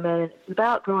 100 women. It's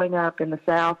about growing up in the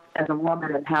South as a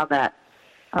woman and how that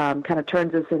kind of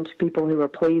turns us into people who are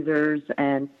pleasers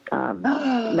and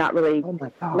not really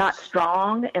not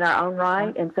strong in our own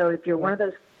right. And so if you're one of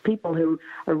those people who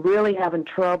are really having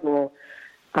trouble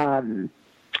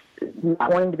not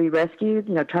wanting to be rescued,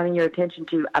 turning your attention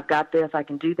to, I've got this, I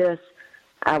can do this,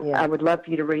 I would love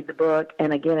for you to read the book.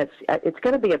 And again, it's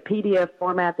going to be a PDF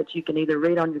format that you can either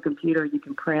read on your computer or you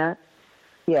can print.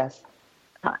 Yes.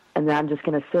 And then I'm just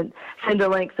going to send a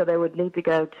link, so they would need to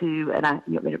go to,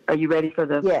 are you ready for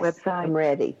the website? Yes, I'm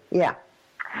ready. Yeah.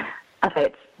 Okay,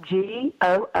 it's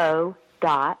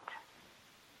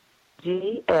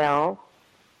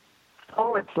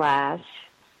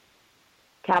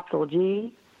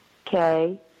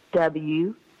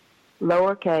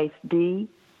lowercase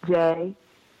DJD.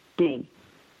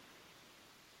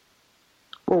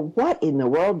 Well, what in the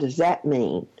world does that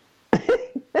mean?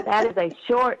 That's a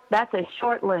short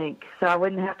link, so I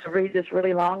wouldn't have to read this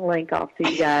really long link off to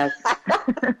you guys.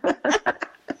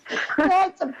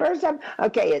 That's the first time.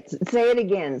 Okay, say it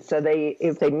again so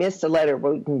if they missed a letter,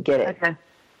 we can get it. Okay.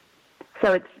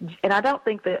 So it's, and I don't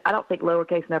think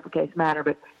lowercase and uppercase matter,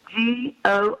 but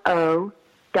GOO.GL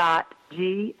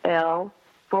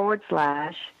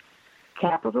 /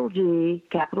 capital G,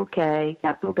 capital K,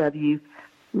 capital W,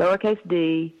 lowercase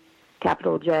d,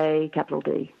 capital J, capital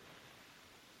D.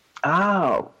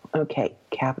 Oh, okay.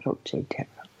 Capital J,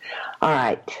 capital. All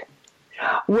right.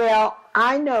 Well,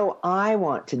 I know I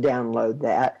want to download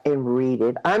that and read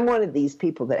it. I'm one of these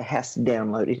people that has to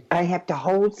download it. I have to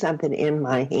hold something in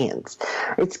my hands.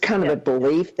 It's kind of a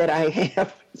belief that I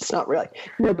have. It's not really,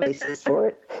 no basis for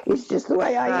it. It's just the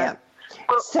way I am.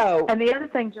 So, and the other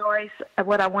thing, Joyce,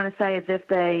 what I want to say is if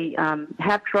they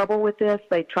have trouble with this,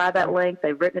 they try that link,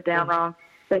 they've written it down wrong,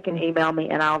 they can email me,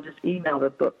 and I'll just email the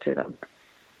book to them.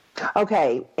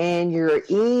 Okay, and your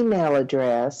email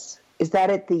address, is that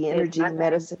at the Energy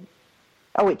Medicine?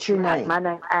 Oh, it's your name. My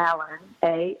name, Allyn,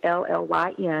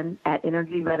 ALLYN, at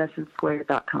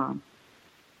energymedicinesquared.com.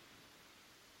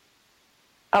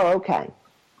 Oh, okay.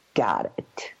 Got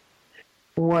it.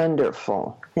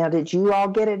 Wonderful. Now, did you all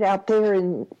get it out there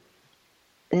in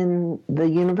the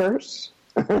universe?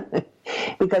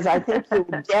 Because I think you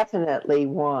definitely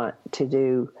want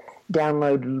to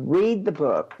read the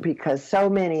book, because so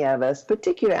many of us,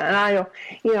 particularly, and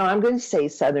I'm going to say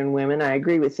Southern women, I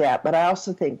agree with that, but I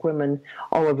also think women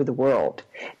all over the world,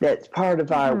 that's part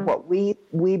of our, what we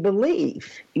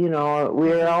believe,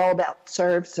 we're all about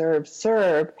serve.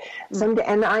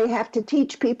 And I have to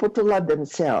teach people to love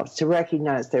themselves, to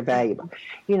recognize they're valuable,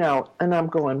 and I'm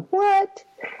going, what?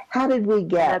 How did we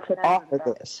get off of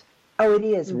this? Oh, it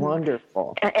is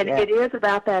wonderful. And it is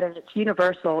about that, and it's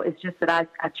universal. It's just that I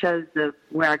chose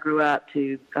where I grew up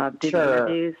to do the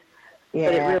interviews.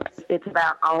 Yeah. But it's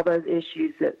about all those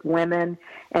issues that women,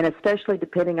 and especially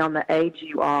depending on the age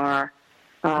you are,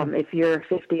 if you're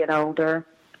 50 and older,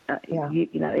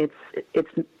 it's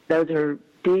those are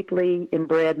deeply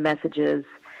inbred messages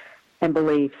and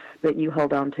beliefs that you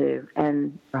hold on to,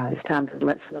 and it's time to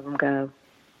let some of them go.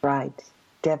 Right,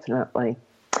 definitely.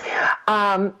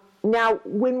 Now,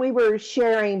 when we were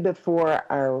sharing before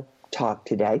our talk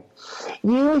today,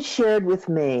 you shared with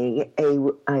me a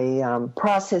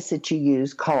process that you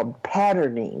use called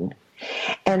patterning,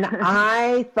 and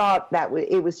I thought that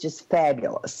it was just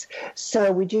fabulous.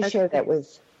 So would you share that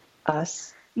with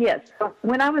us? Yes.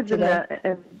 When I was in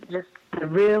just a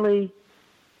really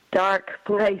dark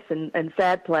place and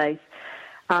sad place,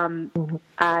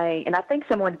 I think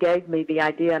someone gave me the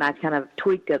idea, and I kind of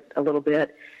tweaked it a little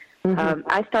bit.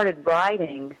 I started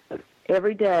writing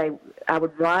every day. I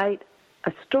would write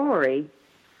a story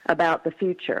about the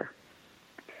future,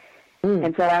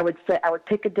 and so I would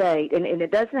pick a date, and it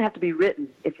doesn't have to be written.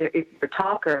 If you're a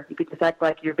talker, you could just act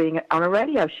like you're being on a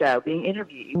radio show, being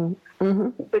interviewed.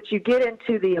 But you get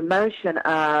into the emotion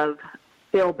of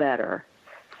feel better.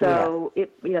 So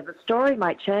the story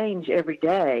might change every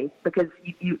day, because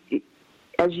you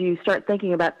as you start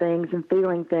thinking about things and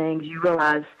feeling things, you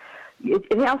realize.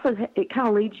 It kind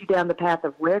of leads you down the path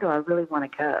of where do I really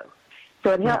want to go.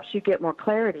 So it helps you get more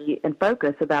clarity and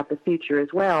focus about the future as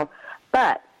well.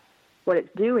 But what it's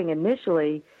doing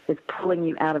initially is pulling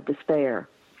you out of despair,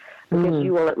 because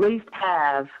you will at least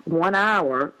have 1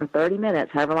 hour or 30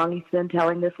 minutes, however long you spend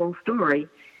telling this little story,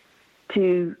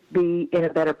 to be in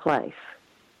a better place,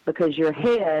 because your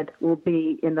head will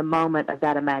be in the moment of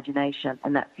that imagination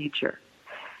and that future.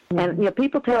 And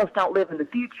people tell us don't live in the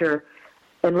future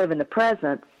and live in the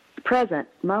present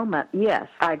moment. Yes,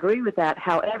 I agree with that.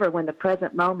 However, when the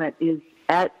present moment is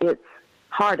at its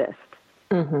hardest,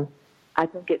 I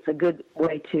think it's a good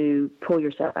way to pull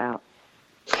yourself out.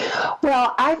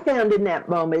 Well, I found in that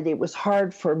moment it was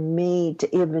hard for me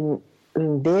to even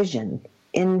envision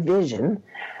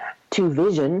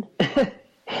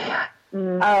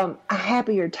a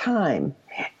happier time.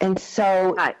 And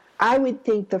so I would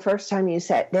think the first time you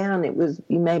sat down,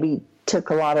 you maybe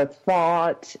took a lot of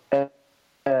thought,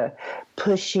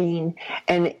 pushing,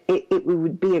 and it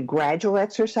would be a gradual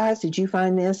exercise. Did you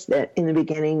find this, that in the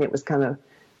beginning it was kind of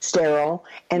sterile,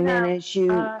 and then as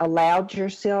you allowed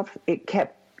yourself, you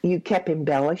kept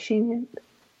embellishing it?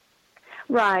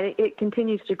 Right. It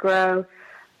continues to grow.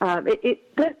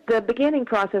 The beginning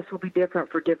process will be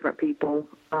different for different people.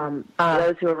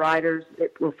 Those who are writers,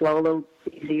 it will flow a little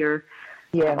easier.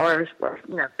 Yeah. Or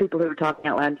people who are talking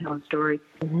out loud and telling stories.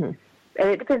 And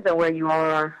it depends on where you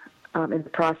are in the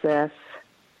process.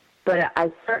 But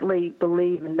I certainly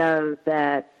believe and know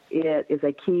that it is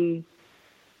a key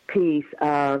piece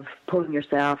of pulling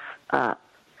yourself up.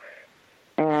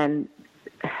 And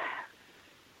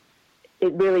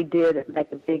it really did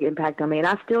make a big impact on me. And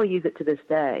I still use it to this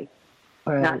day.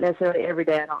 Right. Not necessarily every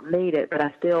day. I don't need it, but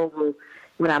I still will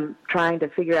when I'm trying to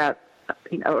figure out,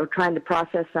 or trying to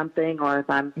process something, or if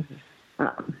I'm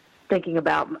thinking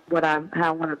about how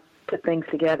I want to put things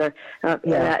together.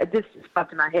 It just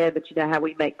popped in my head, but you know how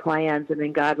we make plans and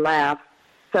then God laughs.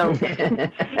 So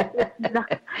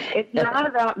it's not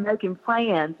about making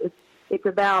plans. It's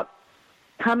about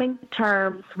coming to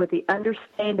terms with the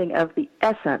understanding of the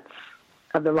essence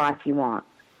of the life you want.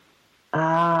 Say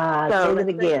that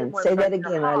again. Say that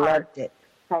again. I loved it.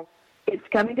 Okay. It's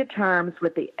coming to terms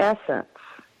with the essence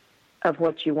of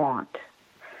what you want.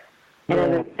 And as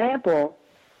an example,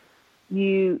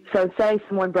 say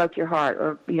someone broke your heart,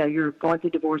 or you're going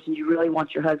through divorce and you really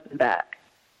want your husband back.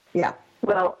 Yeah.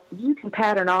 Well, you can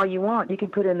pattern all you want. You can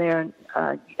put in there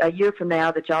a year from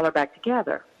now that y'all are back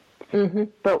together. Mm-hmm.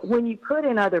 But when you put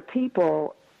in other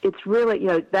people, it's really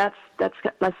that's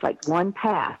like one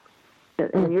path.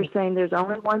 And you're saying there's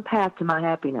only one path to my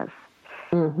happiness.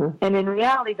 Mm-hmm. And in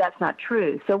reality, that's not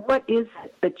true. So what is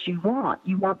it that you want?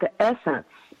 You want the essence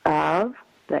of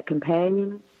that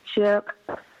companionship,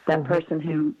 that person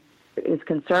who is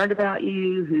concerned about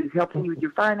you, who's helping you with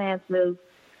your finances,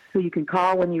 who you can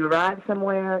call when you arrive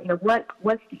somewhere.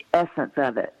 What's the essence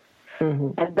of it?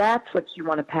 Mm-hmm. And that's what you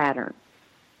want to pattern.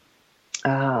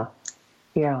 Yeah.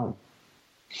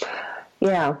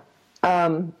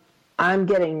 I'm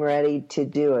getting ready to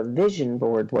do a vision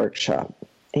board workshop.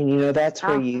 And, that's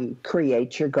where you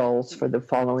create your goals for the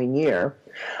following year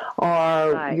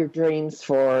or your dreams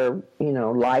for,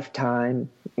 lifetime.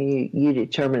 You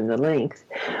determine the length.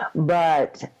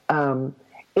 But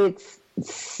it's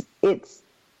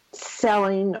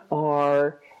selling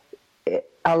or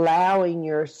allowing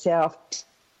yourself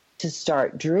to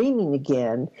start dreaming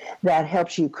again that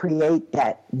helps you create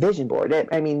that vision board.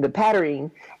 The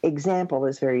patterning example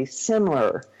is very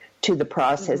similar to the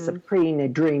process of creating a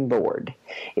dream board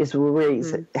is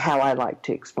how I like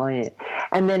to explain it.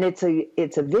 And then it's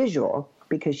a visual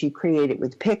because you create it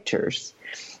with pictures.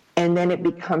 And then it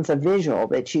becomes a visual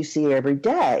that you see every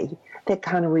day that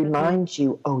kind of reminds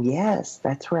you, oh, yes,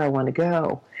 that's where I want to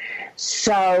go.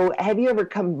 So have you ever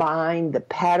combined the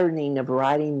patterning of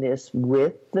writing this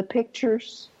with the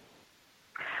pictures?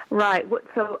 Right.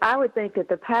 So I would think that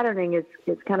the patterning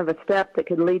is kind of a step that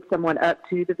could lead someone up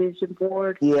to the vision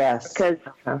board. Yes. Because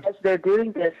as they're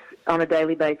doing this on a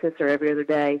daily basis or every other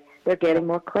day, they're getting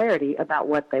more clarity about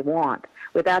what they want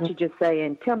without you just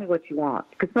saying, tell me what you want.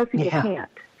 Because most people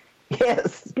can't.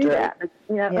 Yes. Do that.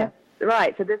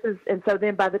 Right. So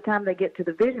then by the time they get to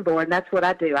the vision board, and that's what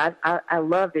I do. I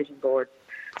love vision boards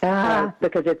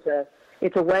because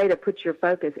it's a way to put your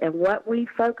focus. And what we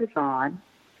focus on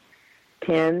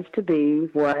tends to be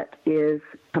what is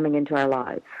coming into our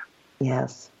lives.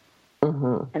 Yes.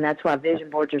 Mm-hmm. And that's why vision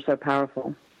boards are so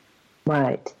powerful.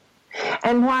 Right.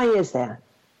 And why is that?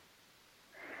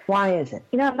 Why is it?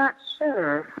 I'm not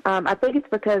sure. I think it's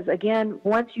because, again,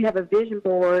 once you have a vision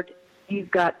board,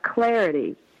 you've got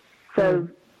clarity. So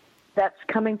that's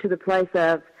coming to the place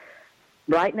of,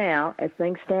 right now, as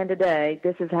things stand today,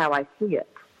 this is how I see it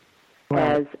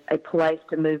as a place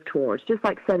to move towards. Just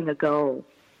like setting a goal.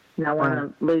 I want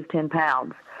to lose 10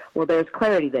 pounds. Well, there's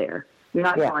clarity there. You're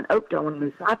not going, do I want to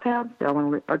lose 5 pounds?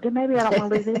 Or maybe I don't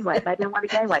want to lose any weight. Maybe I want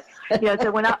to gain weight.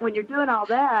 So when you're doing all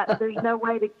that, there's no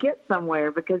way to get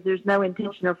somewhere because there's no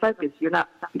intention or focus. You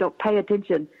don't pay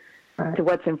attention to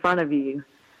what's in front of you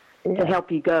to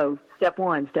help you go. Step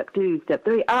 1, step 2, step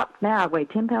 3. Up now, I weigh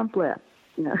 10 pounds less.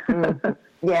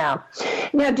 Yeah.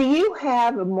 Now, do you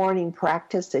have a morning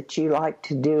practice that you like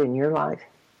to do in your life?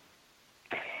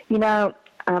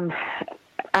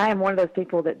 I am one of those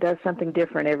people that does something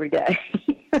different every day.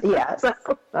 Yes. So,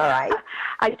 all right.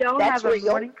 I don't have a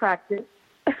morning practice.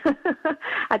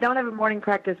 I don't have a morning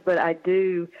practice, but I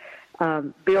do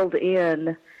build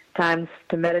in times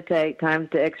to meditate, times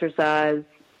to exercise,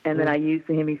 and then I use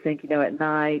the Hemi-Sync, at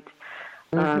night.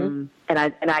 And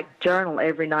I journal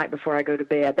every night before I go to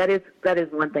bed. That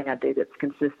is one thing I do that's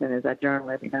consistent is I journal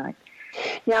every night.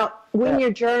 Now, when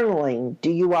you're journaling,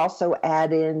 do you also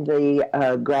add in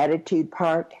the gratitude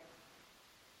part?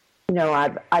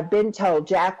 I've been told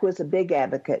Jack was a big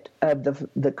advocate of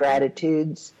the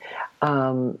gratitudes.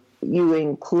 You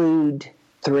include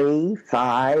 3,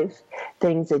 5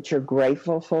 things that you're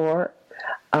grateful for.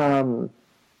 And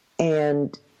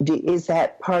is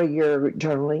that part of your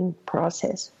journaling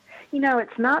process?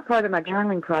 It's not part of my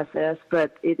journaling process,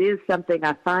 but it is something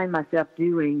I find myself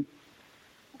doing.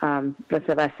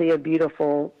 If I see a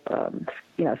beautiful,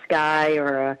 sky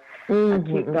or a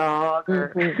cute dog,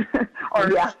 or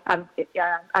I'm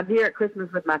here at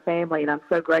Christmas with my family, and I'm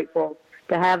so grateful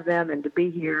to have them and to be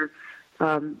here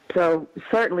So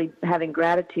certainly having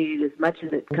gratitude as much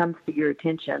as it comes to your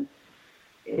attention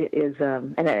is,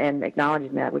 and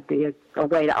acknowledging that would be a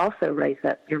way to also raise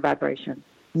your vibration.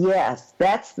 Yes,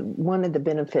 that's one of the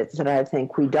benefits that I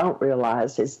think we don't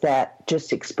realize, is that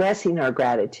just expressing our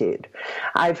gratitude.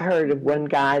 I've heard of one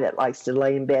guy that likes to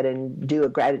lay in bed and do a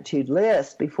gratitude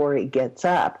list before he gets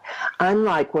up. I'm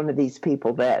like one of these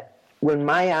people that when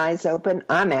my eyes open,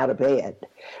 I'm out of bed.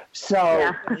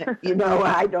 So,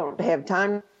 I don't have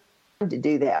time to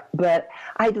do that. But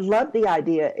I love the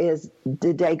idea is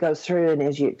the day goes through, and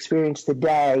as you experience the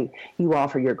day, you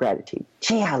offer your gratitude.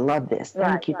 Gee, I love this.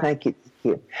 Thank you, thank you, thank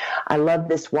you. I love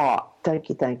this walk. Thank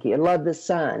you, thank you. I love the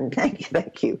sun. Thank you,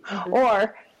 thank you. Mm-hmm.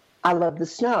 Or I love the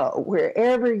snow.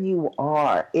 Wherever you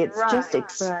are, it's just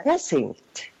expressing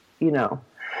it,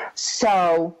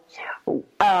 So,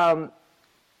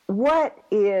 what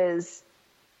is...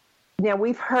 Now,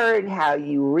 we've heard how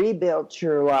you rebuilt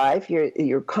your life.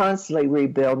 You're constantly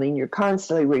rebuilding. You're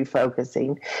constantly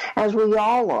refocusing, as we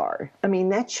all are. I mean,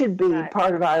 that should be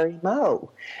part of our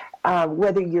MO.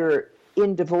 Whether you're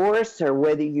in divorce or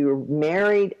whether you're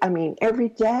married, I mean, every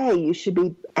day you should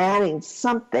be adding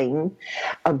something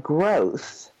of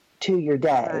growth to your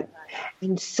day. Right.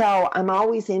 And so I'm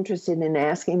always interested in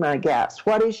asking my guests,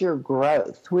 what is your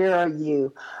growth? Where are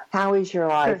you? How is your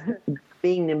life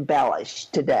being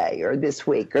embellished today or this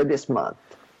week or this month?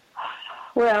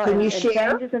 Well, can you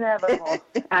share? Change is inevitable.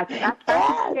 I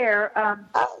can share.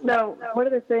 So one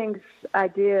of the things I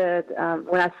did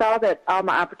when I saw that all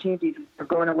my opportunities were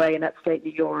going away in upstate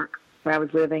New York, where I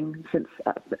was living since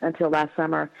until last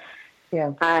summer,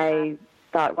 I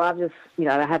thought, well,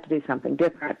 I have to do something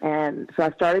different. And so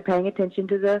I started paying attention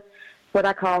to what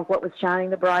I call what was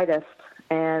shining the brightest.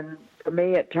 And for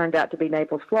me, it turned out to be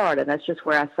Naples, Florida. That's just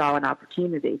where I saw an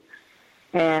opportunity.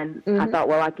 And I thought,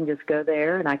 well, I can just go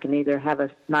there, and I can either have a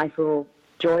nice little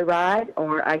joyride,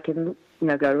 or I can,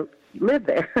 go live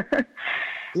there.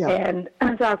 And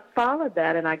so I followed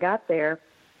that, and I got there.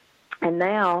 And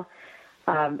now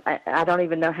I don't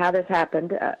even know how this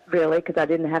happened, really, because I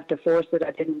didn't have to force it.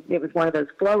 It was one of those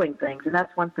flowing things. And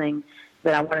that's one thing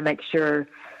that I want to make sure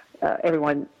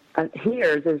everyone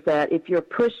hears, is that if you're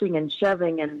pushing and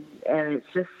shoving and it's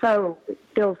just it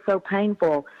feels so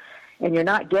painful and you're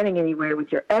not getting anywhere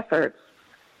with your efforts,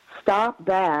 stop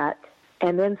that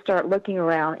and then start looking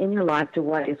around in your life to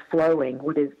what is flowing,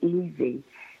 what is easy.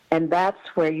 And that's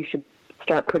where you should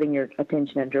start putting your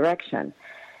attention and direction.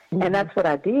 Mm-hmm. And that's what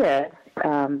I did.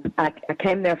 I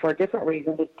came there for a different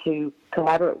reason, to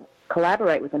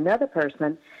collaborate with another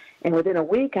person. And within a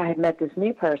week, I had met this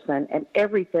new person, and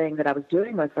everything that I was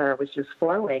doing with her was just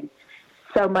flowing.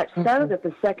 So much so that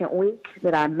the second week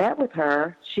that I met with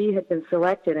her, she had been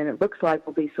selected, and it looks like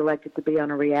will be selected to be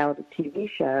on a reality TV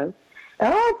show.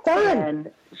 Oh, fun!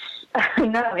 And I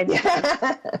know.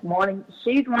 And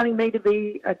she's wanting me to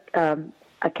be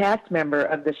a cast member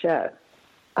of the show.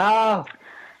 Oh,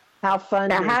 how fun!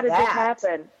 Now, how did this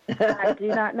happen? I do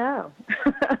not know.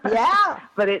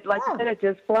 But it, like I said, it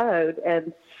just flowed,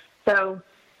 and so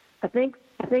I think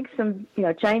some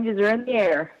changes are in the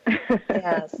air.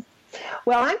 Yes.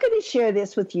 Well, I'm going to share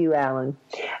this with you, Allyn.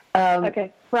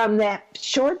 Okay. From that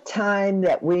short time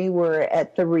that we were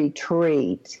at the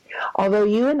retreat, although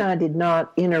you and I did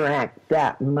not interact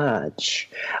that much,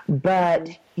 but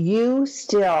you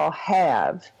still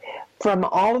have, from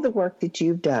all of the work that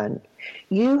you've done,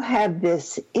 you have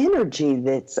this energy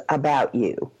that's about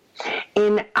you.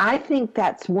 And I think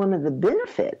that's one of the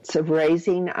benefits of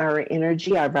raising our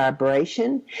energy, our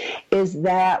vibration, is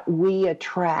that we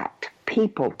attract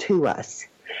people to us.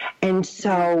 And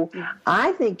so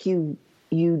I think you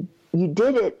did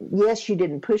it. Yes, you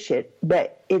didn't push it,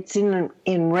 but it's in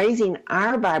raising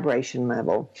our vibration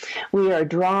level, we are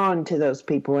drawn to those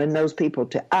people and those people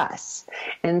to us.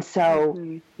 And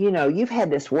so, you've had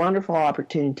this wonderful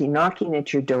opportunity knocking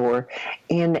at your door,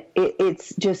 and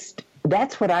it's just,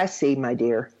 that's what I see, my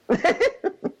dear.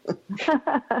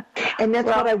 And that's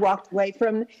what I walked away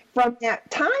from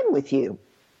that time with you.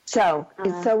 So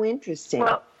it's so interesting.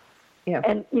 Well,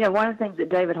 and, one of the things that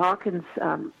David Hawkins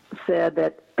said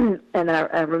that, and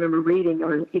I remember reading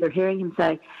or either hearing him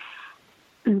say,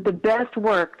 the best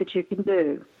work that you can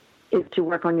do is to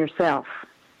work on yourself.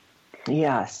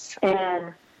 Yes.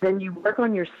 And then you work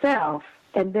on yourself,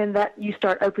 and then that you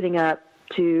start opening up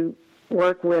to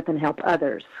work with and help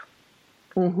others.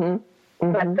 Mm-hmm.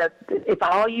 Mm-hmm. But if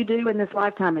all you do in this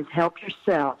lifetime is help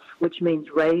yourself, which means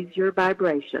raise your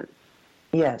vibration,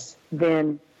 yes,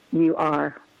 then you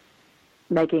are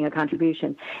making a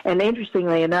contribution. And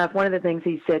interestingly enough, one of the things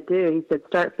he said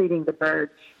start feeding the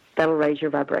birds. That'll raise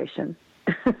your vibration.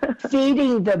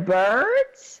 Feeding the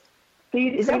birds?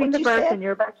 Feeding the birds in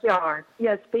your backyard.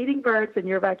 Yes, feeding birds in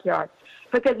your backyard,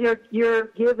 because you're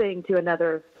giving to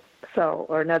another soul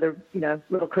or another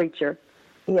little creature.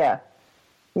 Yeah.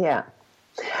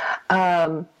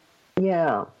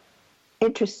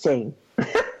 Interesting.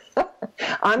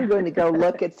 I'm going to go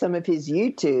look at some of his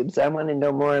YouTubes. I want to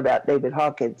know more about David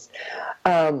Hawkins.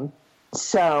 Because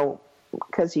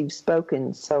you've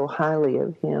spoken so highly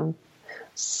of him.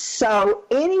 So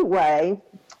anyway,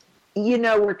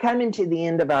 we're coming to the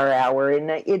end of our hour, and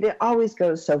it always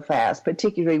goes so fast,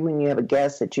 particularly when you have a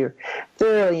guest that you're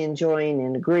thoroughly enjoying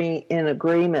and in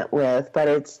agreement with. But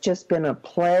it's just been a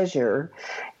pleasure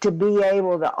to be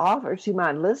able to offer to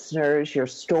my listeners your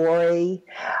story,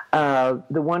 the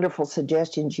wonderful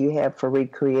suggestions you have for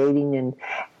recreating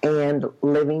and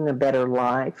living a better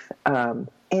life, and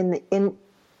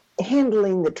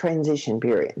handling the transition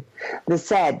period, the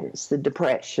sadness, the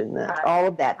depression, all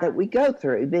of that we go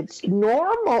through. That's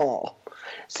normal.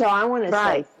 So I want to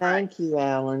say thank you,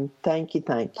 Allyn. Thank you.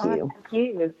 Thank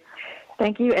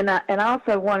you. And I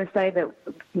also want to say that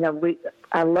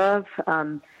I love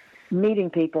meeting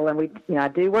people, and I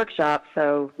do workshops,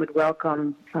 so would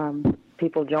welcome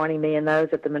people joining me in those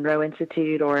at the Monroe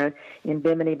Institute or in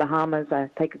Bimini, Bahamas. I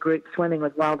take a group swimming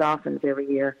with wild dolphins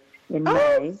every year in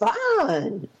May. Oh,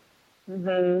 fun! Mm-hmm.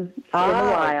 In the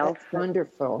wild. That's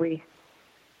wonderful.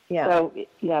 So,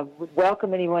 would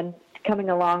welcome anyone coming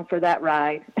along for that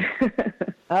ride.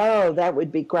 Oh, that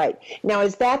would be great. Now,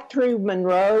 is that through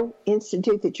Monroe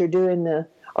Institute that you're doing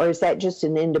or is that just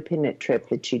an independent trip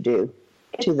that you do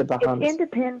to the Bahamas? It's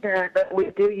independent, but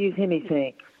we do use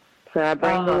Hemi-Sync. So I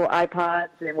bring little iPods,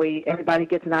 and everybody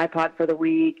gets an iPod for the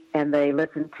week, and they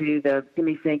listen to the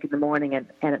Hemi-Sync in the morning and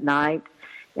at night,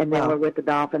 and then we're with the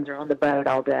dolphins or on the boat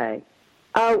all day.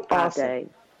 Oh, awesome.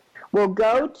 Well,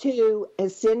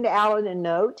 send Allyn a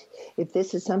note if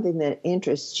this is something that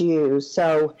interests you.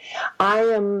 So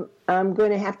I'm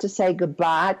going to have to say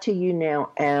goodbye to you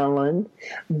now, Allyn,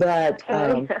 but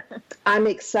I'm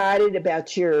excited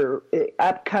about your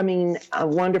upcoming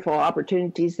wonderful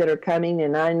opportunities that are coming,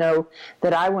 and I know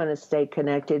that I want to stay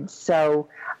connected so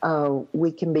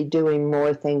we can be doing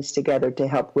more things together to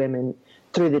help women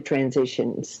through the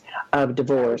transitions of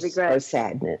divorce or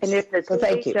sadness. And if the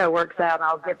TV show works out,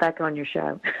 I'll get back on your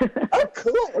show. Oh,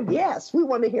 cool. Yes, we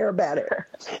want to hear about it.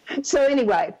 So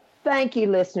anyway, thank you,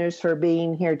 listeners, for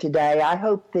being here today. I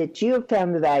hope that you have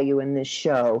found the value in this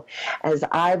show, as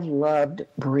I've loved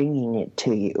bringing it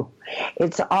to you.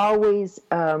 It's always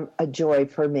a joy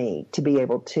for me to be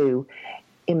able to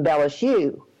embellish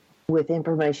you with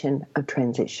information of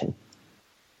transition.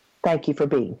 Thank you for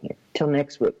being here. Till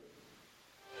next week.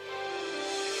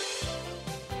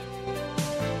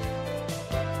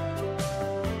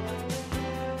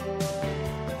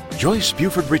 Joyce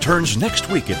Buford returns next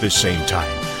week at this same time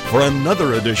for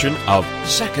another edition of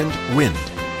Second Wind.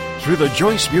 Through the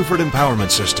Joyce Buford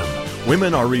Empowerment System,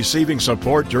 women are receiving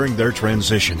support during their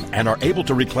transition and are able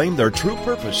to reclaim their true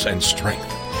purpose and strength.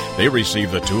 They receive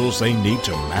the tools they need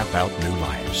to map out new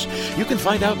lives. You can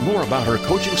find out more about her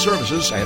coaching services at